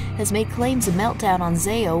sources, has made claims the meltdown on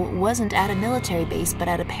Zao wasn't at a military base but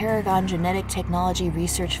at a Paragon genetic technology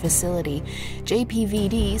research facility.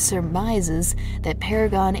 JPVD surmises that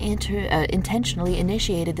Paragon intentionally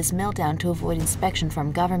initiated this meltdown to avoid inspection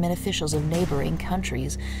from government officials of neighboring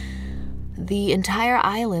countries. The entire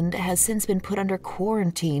island has since been put under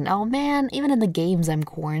quarantine. Oh man, even in the games I'm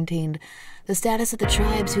quarantined. The status of the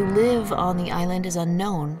tribes who live on the island is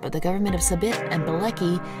unknown, but the government of Sabit and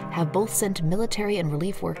Baleki have both sent military and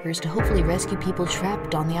relief workers to hopefully rescue people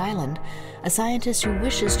trapped on the island. A scientist who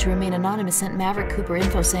wishes to remain anonymous sent Maverick Cooper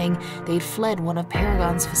info saying they'd fled one of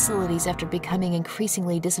Paragon's facilities after becoming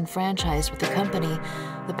increasingly disenfranchised with the company.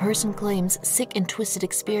 The person claims sick and twisted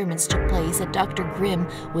experiments took place, that Dr. Grimm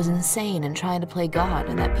was insane and trying to play God,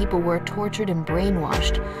 and that people were tortured and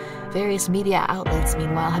brainwashed. Various media outlets,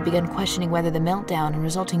 meanwhile, have begun questioning whether the meltdown and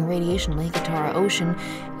resulting radiation leak into our ocean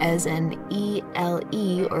as an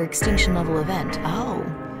ELE or extinction level event. Oh.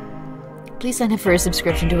 Please sign up for a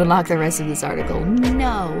subscription to unlock the rest of this article.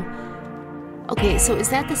 No. Okay, so is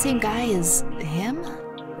that the same guy as him?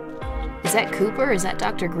 Is that Cooper? Is that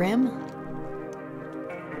Dr. Grimm?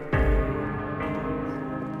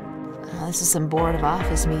 This is some board of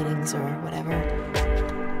office meetings or whatever.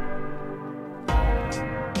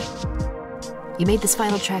 You made this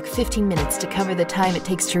final track 15 minutes to cover the time it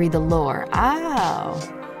takes to read the lore. Oh.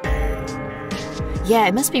 Yeah,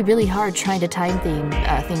 it must be really hard trying to time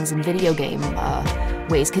things in video game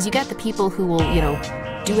ways, because you got the people who will, you know,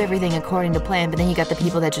 do everything according to plan, but then you got the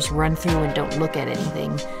people that just run through and don't look at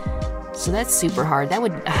anything. So that's super hard. That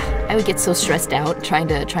would, I would get so stressed out trying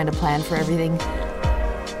to plan for everything.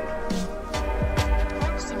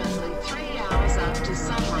 Approximately 3 hours after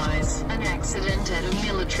sunrise, an accident at a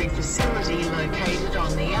military facility located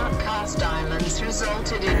on the Outcast Islands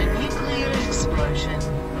resulted in a nuclear explosion.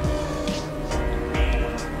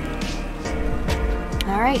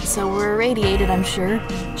 Alright, so we're irradiated, I'm sure.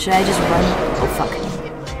 Should I just run? Oh, fuck.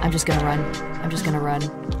 I'm just gonna run. I'm just gonna run.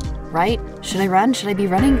 Right? Should I run? Should I be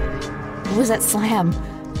running? What was that slam?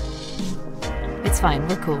 It's fine.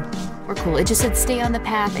 We're cool. We're cool. It just said stay on the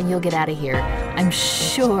path and you'll get out of here. I'm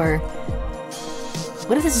sure.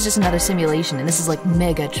 What if this is just another simulation and this is like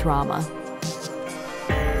mega trauma?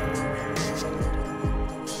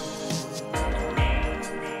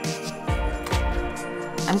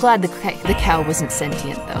 I'm glad the cow wasn't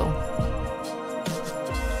sentient, though.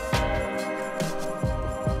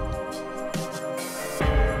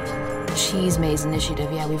 Cheese Maze Initiative.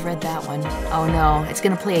 Yeah, we've read that one. Oh no, it's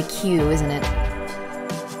gonna play a cue, isn't it?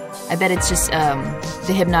 I bet it's just,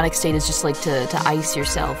 the hypnotic state is just like to ice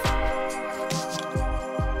yourself.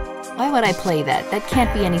 Why would I play that? That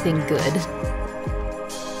can't be anything good.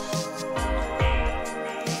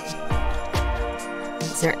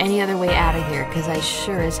 Is there any other way out of here? Because I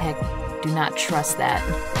sure as heck do not trust that.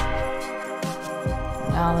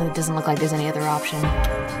 Well, it doesn't look like there's any other option.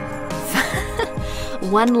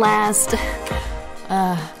 One last...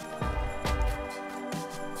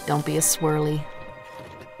 don't be a swirly.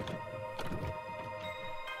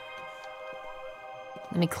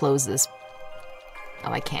 Let me close this.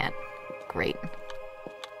 Oh, I can't. Great.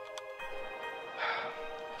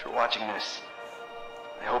 If you're watching this,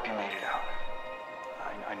 I hope you made it out.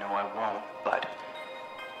 I know I won't, but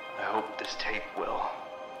I hope this tape will.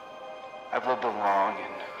 I've lived a long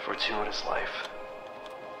and fortuitous life,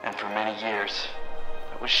 and for many years,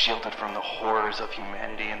 I was shielded from the horrors of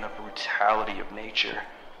humanity and the brutality of nature.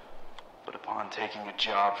 But upon taking a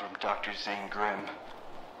job from Dr. Zane Grimm,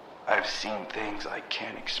 I've seen things I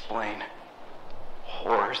can't explain.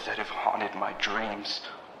 Horrors that have haunted my dreams.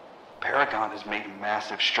 Paragon has made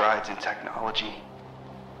massive strides in technology.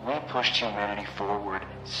 We pushed humanity forward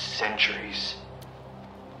centuries.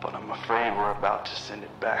 But I'm afraid we're about to send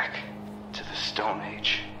it back to the Stone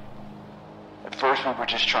Age. At first we were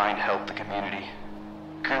just trying to help the community.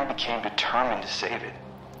 Grimm became determined to save it.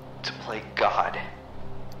 To play God.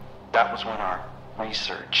 That was when our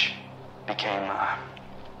research became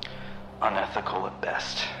unethical at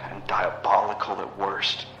best and diabolical at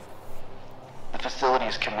worst. The facility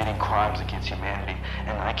is committing crimes against humanity,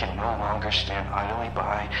 and I can no longer stand idly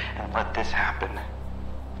by and let this happen.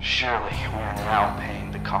 Surely we are now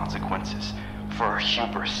paying the consequences for our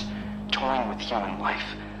hubris, toying with human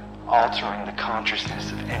life, altering the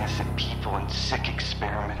consciousness of innocent people in sick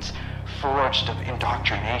experiments, forged of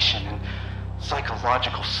indoctrination and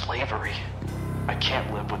psychological slavery. I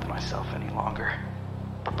can't live with myself any longer.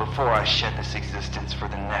 But before I shed this existence for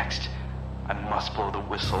the next, I must blow the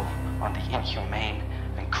whistle on the inhumane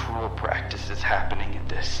and cruel practices happening at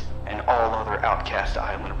this and all other Outcast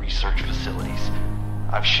Island research facilities.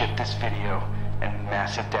 I've shipped this video and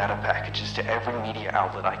massive data packages to every media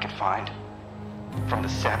outlet I could find, from the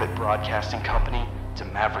Sabbath Broadcasting Company to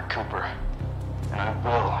Maverick Cooper, and I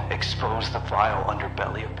will expose the vile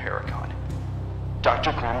underbelly of Paragon.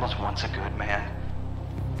 Dr. Grimm was once a good man,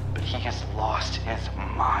 but he has lost his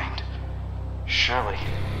mind. Surely,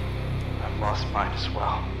 I've lost mine as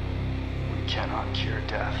well. We cannot cure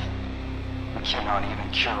death. We cannot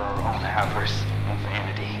even cure our own avarice and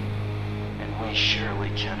vanity. And we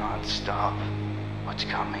surely cannot stop what's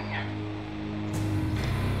coming.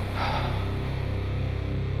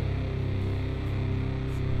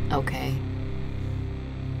 Okay.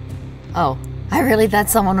 Oh, I really thought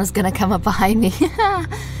someone was gonna come up behind me.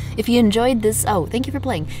 If you enjoyed this, oh, thank you for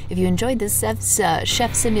playing. If you enjoyed this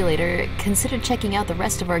Chef Simulator, consider checking out the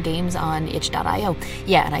rest of our games on itch.io.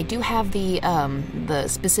 Yeah, and I do have the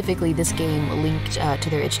specifically this game linked to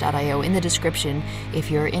their itch.io in the description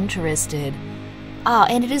if you're interested. Ah,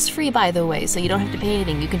 and it is free, by the way, so you don't have to pay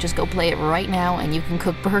anything. You can just go play it right now, and you can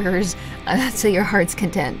cook burgers to your heart's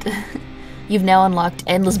content. You've now unlocked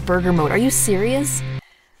endless burger mode. Are you serious?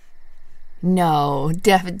 No,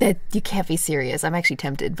 you can't be serious. I'm actually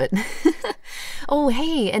tempted, but... Oh,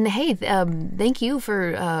 hey, thank you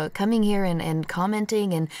for coming here and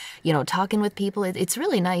commenting and, you know, talking with people. It's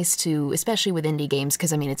really nice to, especially with indie games,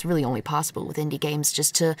 because, I mean, it's really only possible with indie games,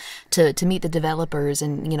 just to meet the developers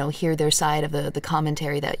and, you know, hear their side of the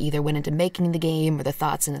commentary that either went into making the game or the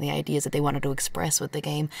thoughts and the ideas that they wanted to express with the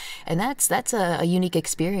game. And that's a unique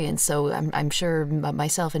experience, so I'm sure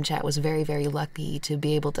myself and chat was very, very lucky to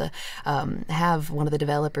be able to have one of the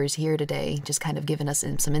developers here today just kind of giving us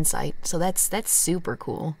some insight. So that's super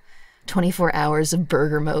cool. 24 hours of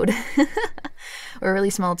burger mode. We're a really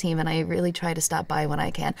small team and I really try to stop by when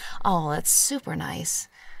I can. Oh, that's super nice.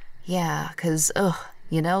 Yeah, because,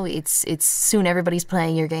 you know, it's soon everybody's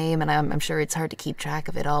playing your game, and I'm sure it's hard to keep track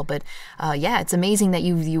of it all. But yeah, it's amazing that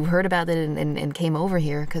you heard about it and came over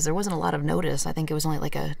here, because there wasn't a lot of notice. I think it was only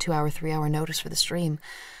like a 2-hour, 3-hour notice for the stream.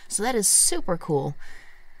 So that is super cool.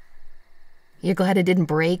 You're glad it didn't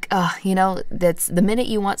break? You know, that's the minute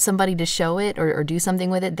you want somebody to show it or do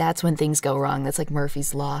something with it, that's when things go wrong. That's like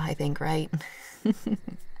Murphy's Law, I think, right?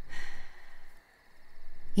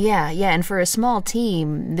 Yeah, and for a small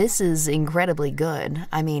team, this is incredibly good.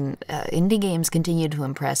 I mean, indie games continue to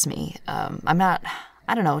impress me. I'm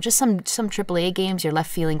I don't know, just some AAA games you're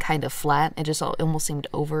left feeling kind of flat. It just almost seemed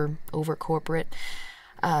over corporate.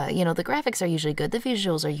 You know, the graphics are usually good, the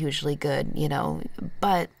visuals are usually good, you know,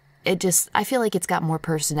 but I feel like it's got more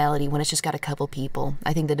personality when it's just got a couple people.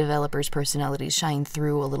 I think the developers' personalities shine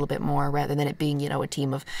through a little bit more rather than it being, you know, a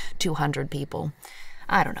team of 200 people.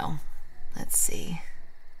 I don't know. Let's see.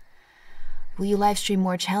 Will you live stream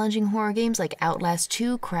more challenging horror games like Outlast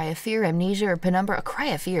 2, Cry of Fear, Amnesia, or Penumbra? Cry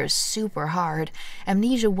of Fear is super hard.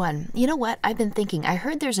 Amnesia 1. You know what? I've been thinking. I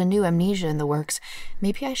heard there's a new Amnesia in the works.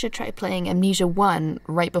 Maybe I should try playing Amnesia 1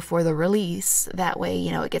 right before the release. That way,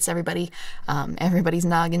 you know, it gets everybody's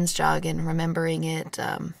noggins jogging, remembering it.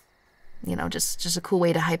 You know, just a cool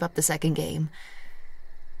way to hype up the second game.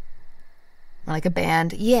 Like a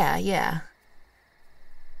band. Yeah.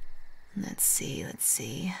 Let's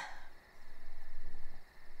see.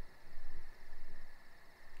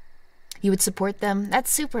 You would support them?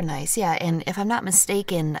 That's super nice, yeah. And if I'm not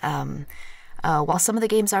mistaken, while some of the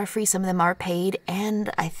games are free, some of them are paid,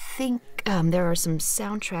 and I think there are some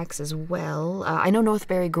soundtracks as well. I know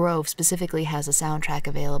Northbury Grove specifically has a soundtrack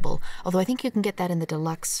available, although I think you can get that in the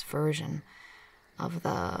deluxe version of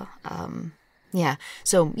the... yeah,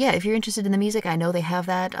 so yeah, if you're interested in the music, I know they have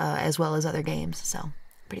that, as well as other games, so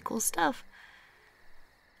pretty cool stuff.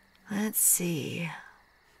 Let's see...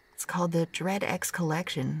 It's called the Dread X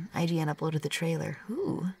Collection. IGN uploaded the trailer.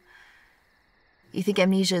 Ooh. You think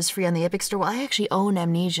Amnesia is free on the Epic Store? Well, I actually own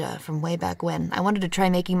Amnesia from way back when. I wanted to try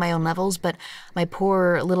making my own levels, but my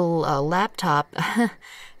poor little laptop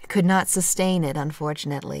could not sustain it,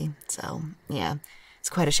 unfortunately. So, yeah,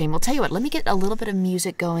 it's quite a shame. Well, tell you what, let me get a little bit of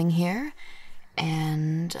music going here,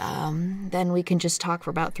 and then we can just talk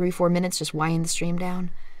for about 3-4 minutes, just wind the stream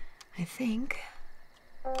down, I think.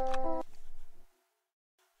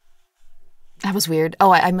 That was weird.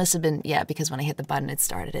 Oh, I must have been, yeah, because when I hit the button, it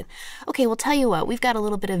started it. Okay, well, tell you what, we've got a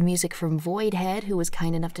little bit of music from Voidhead, who was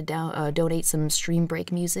kind enough to donate some stream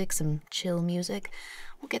break music, some chill music.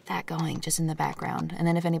 We'll get that going just in the background. And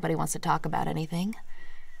then if anybody wants to talk about anything,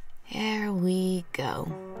 here we go.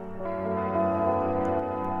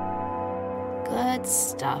 Good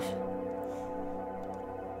stuff.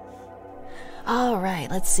 All right,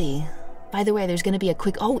 let's see. By the way, there's going to be a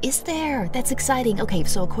quick... Oh, is there? That's exciting. Okay,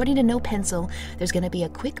 so according to No Pencil, there's going to be a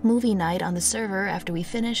quick movie night on the server after we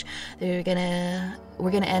finish. We're going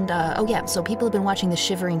to end... oh, yeah, so people have been watching The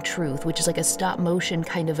Shivering Truth, which is like a stop-motion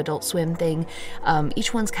kind of Adult Swim thing.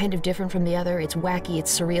 Each one's kind of different from the other. It's wacky,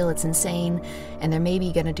 it's surreal, it's insane. And they're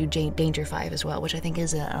maybe going to do Danger 5 as well, which I think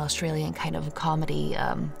is an Australian kind of comedy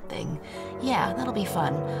thing. Yeah, that'll be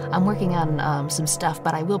fun. I'm working on some stuff,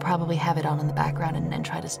 but I will probably have it on in the background and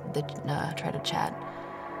try to chat.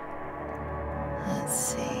 Let's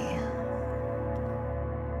see.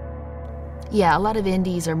 Yeah, a lot of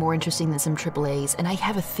indies are more interesting than some AAAs, and I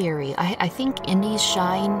have a theory. I think indies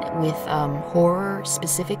shine with horror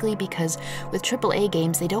specifically because with AAA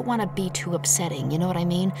games, they don't want to be too upsetting, you know what I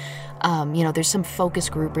mean? You know, there's some focus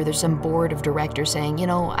group or there's some board of directors saying, you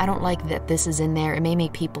know, I don't like that this is in there, it may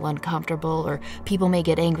make people uncomfortable, or people may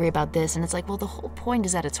get angry about this, and it's like, well, the whole point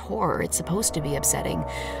is that it's horror. It's supposed to be upsetting.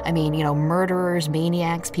 I mean, you know, murderers,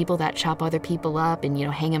 maniacs, people that chop other people up and, you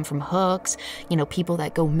know, hang them from hooks, you know, people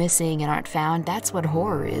that go missing and aren't found. That's what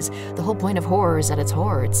horror is. The whole point of horror is that it's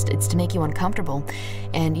horror. It's to make you uncomfortable.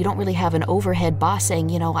 And you don't really have an overhead boss saying,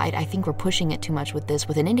 you know, I think we're pushing it too much with this.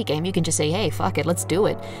 With an indie game, you can just say, hey, fuck it, let's do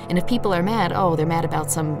it. And if people are mad, oh, they're mad about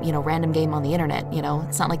some, you know, random game on the internet, you know.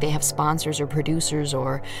 It's not like they have sponsors or producers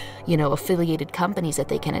or, you know, affiliated companies that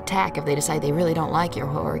they can attack if they decide they really don't like your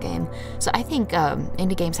horror game. So I think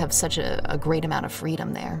indie games have such a great amount of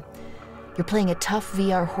freedom there. You're playing a tough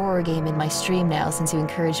VR horror game in my stream now since you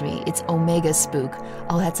encouraged me. It's Omega Spook.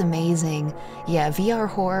 Oh, that's amazing. Yeah, VR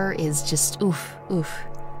horror is just oof.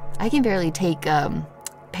 I can barely take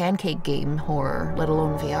pancake game horror, let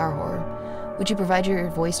alone VR horror. Would you provide your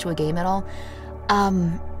voice to a game at all?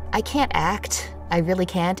 I can't act. I really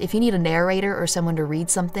can't. If you need a narrator or someone to read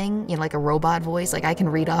something, you know, like a robot voice, like I can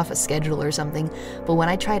read off a schedule or something. But when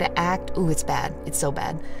I try to act, ooh, it's bad. It's so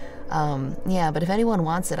bad. Yeah, but if anyone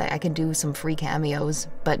wants it, I can do some free cameos,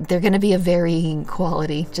 but they're going to be of varying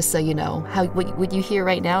quality, just so you know. What you hear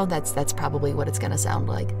right now, that's probably what it's going to sound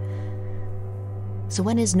like. So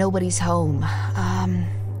when is Nobody's Home?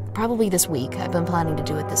 Probably this week. I've been planning to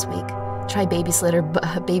do it this week. Try Babysitter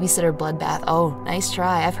Bloodbath. Oh, nice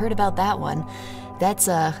try. I've heard about that one. That's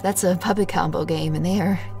a puppet combo game, and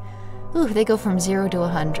they go from 0 to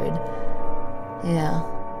 100.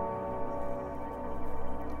 Yeah.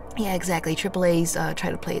 Yeah, exactly. AAA's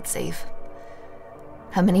try to play it safe.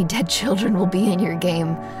 how many dead children will be in your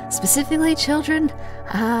game. Specifically children?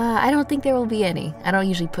 I don't think there will be any. I don't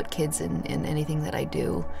usually put kids in anything that I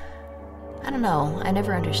do. I don't know. I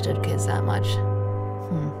never understood kids that much.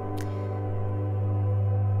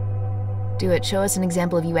 Do it. Show us an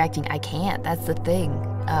example of you acting. I can't. That's the thing.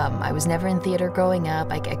 I was never in theater growing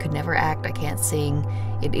up. I could never act. I can't sing.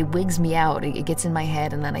 It wigs me out. It gets in my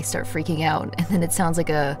head, and then I start freaking out. And then it sounds like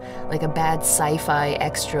a bad sci-fi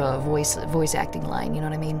extra voice acting line. You know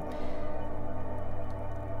what I mean?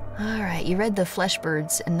 All right. You read the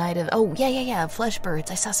Fleshbirds and Night of... Oh, yeah. Fleshbirds.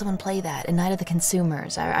 I saw someone play that. And Night of the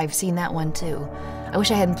Consumers. I've seen that one too. I wish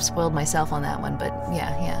I hadn't spoiled myself on that one, but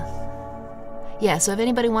yeah. Yeah, so if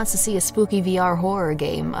anybody wants to see a spooky VR horror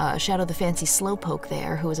game, Shadow the Fancy Slowpoke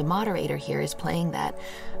there, who is a moderator here, is playing that.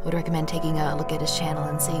 I would recommend taking a look at his channel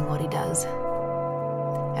and seeing what he does.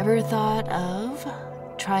 Ever thought of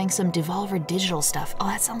trying some Devolver Digital stuff? Oh,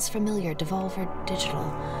 that sounds familiar, Devolver Digital.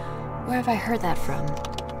 Where have I heard that from?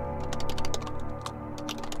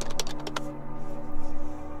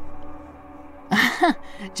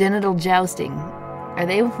 Genital jousting. Are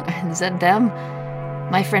they... is that them?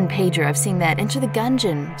 My friend Pedro, I've seen that. Enter the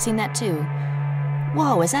Gungeon, seen that too.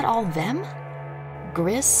 Whoa, is that all them?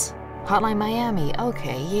 Gris? Hotline Miami,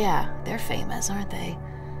 okay, yeah. They're famous, aren't they?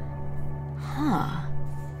 Huh.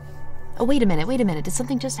 Oh, wait a minute. Did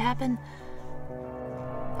something just happen?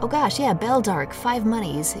 Oh gosh, yeah, Beldark, 5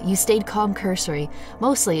 monies. You stayed calm cursory.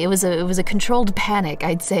 Mostly, it was a controlled panic,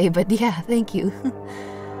 I'd say, but yeah, thank you.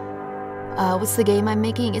 What's the game I'm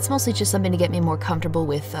making? It's mostly just something to get me more comfortable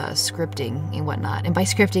with scripting and whatnot. And by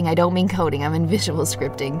scripting, I don't mean coding. I mean visual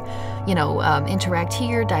scripting. You know, interact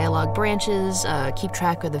here, dialogue branches, keep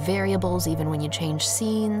track of the variables even when you change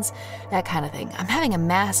scenes, that kind of thing. I'm having a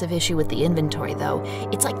massive issue with the inventory, though.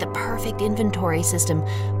 It's like the perfect inventory system,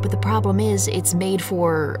 but the problem is it's made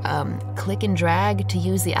for click and drag to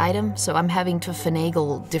use the item, so I'm having to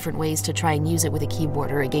finagle different ways to try and use it with a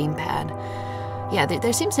keyboard or a gamepad. Yeah,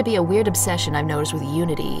 there seems to be a weird obsession I've noticed with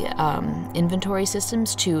Unity inventory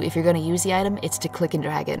systems to, if you're going to use the item, it's to click and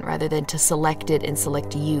drag it rather than to select it and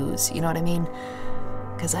select use. You know what I mean?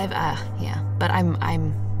 Because yeah. But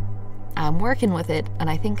I'm working with it, and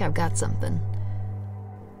I think I've got something.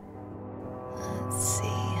 Let's see.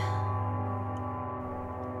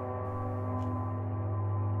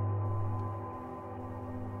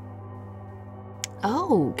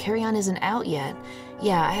 Oh, Carry On isn't out yet.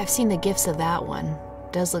 Yeah, I have seen the gifs of that one.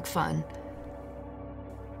 Does look fun.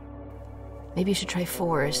 Maybe you should try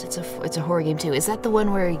Forest. It's a horror game too. Is that the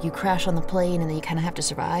one where you crash on the plane and then you kind of have to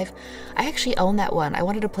survive? I actually own that one. I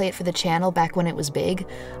wanted to play it for the channel back when it was big.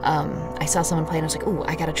 I saw someone play and I was like, ooh,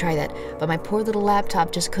 I gotta try that. But my poor little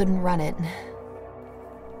laptop just couldn't run it.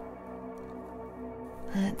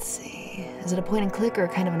 Let's see. Is it a point and click or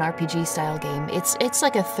kind of an RPG style game? It's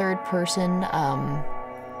like a third person,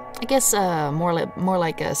 I guess more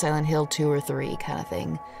like a Silent Hill 2 or 3 kind of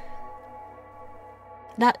thing.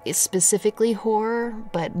 Not specifically horror,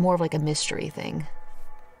 but more of like a mystery thing.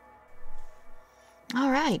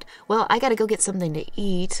 All right. Well, I gotta go get something to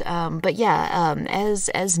eat. But yeah,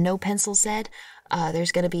 as No Pencil said,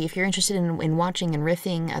 there's going to be, if you're interested in watching and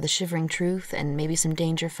riffing The Shivering Truth and maybe some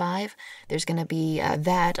Danger 5, there's going to be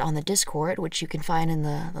that on the Discord, which you can find in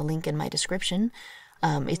the link in my description.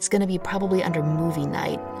 It's going to be probably under movie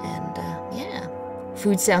night, and yeah.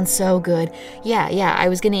 Food sounds so good. Yeah, I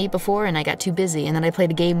was going to eat before and I got too busy, and then I played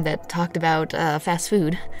a game that talked about fast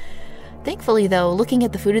food. Thankfully, though, looking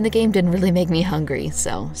at the food in the game didn't really make me hungry,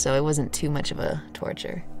 so it wasn't too much of a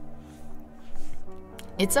torture.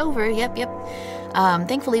 It's over, yep.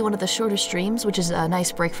 Thankfully, one of the shorter streams, which is a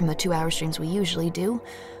nice break from the 2-hour streams we usually do,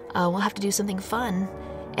 we'll have to do something fun.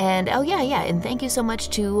 And, oh yeah, and thank you so much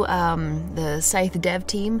to the Scythe dev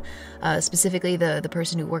team, specifically the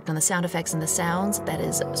person who worked on the sound effects and the sounds. That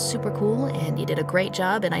is super cool, and you did a great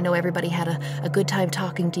job, and I know everybody had a good time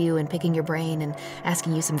talking to you and picking your brain and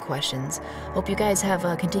asking you some questions. Hope you guys have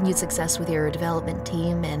continued success with your development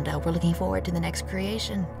team, and we're looking forward to the next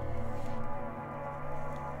creation.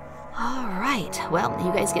 Alright, well,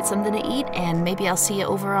 you guys get something to eat, and maybe I'll see you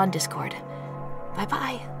over on Discord.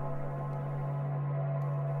 Bye-bye.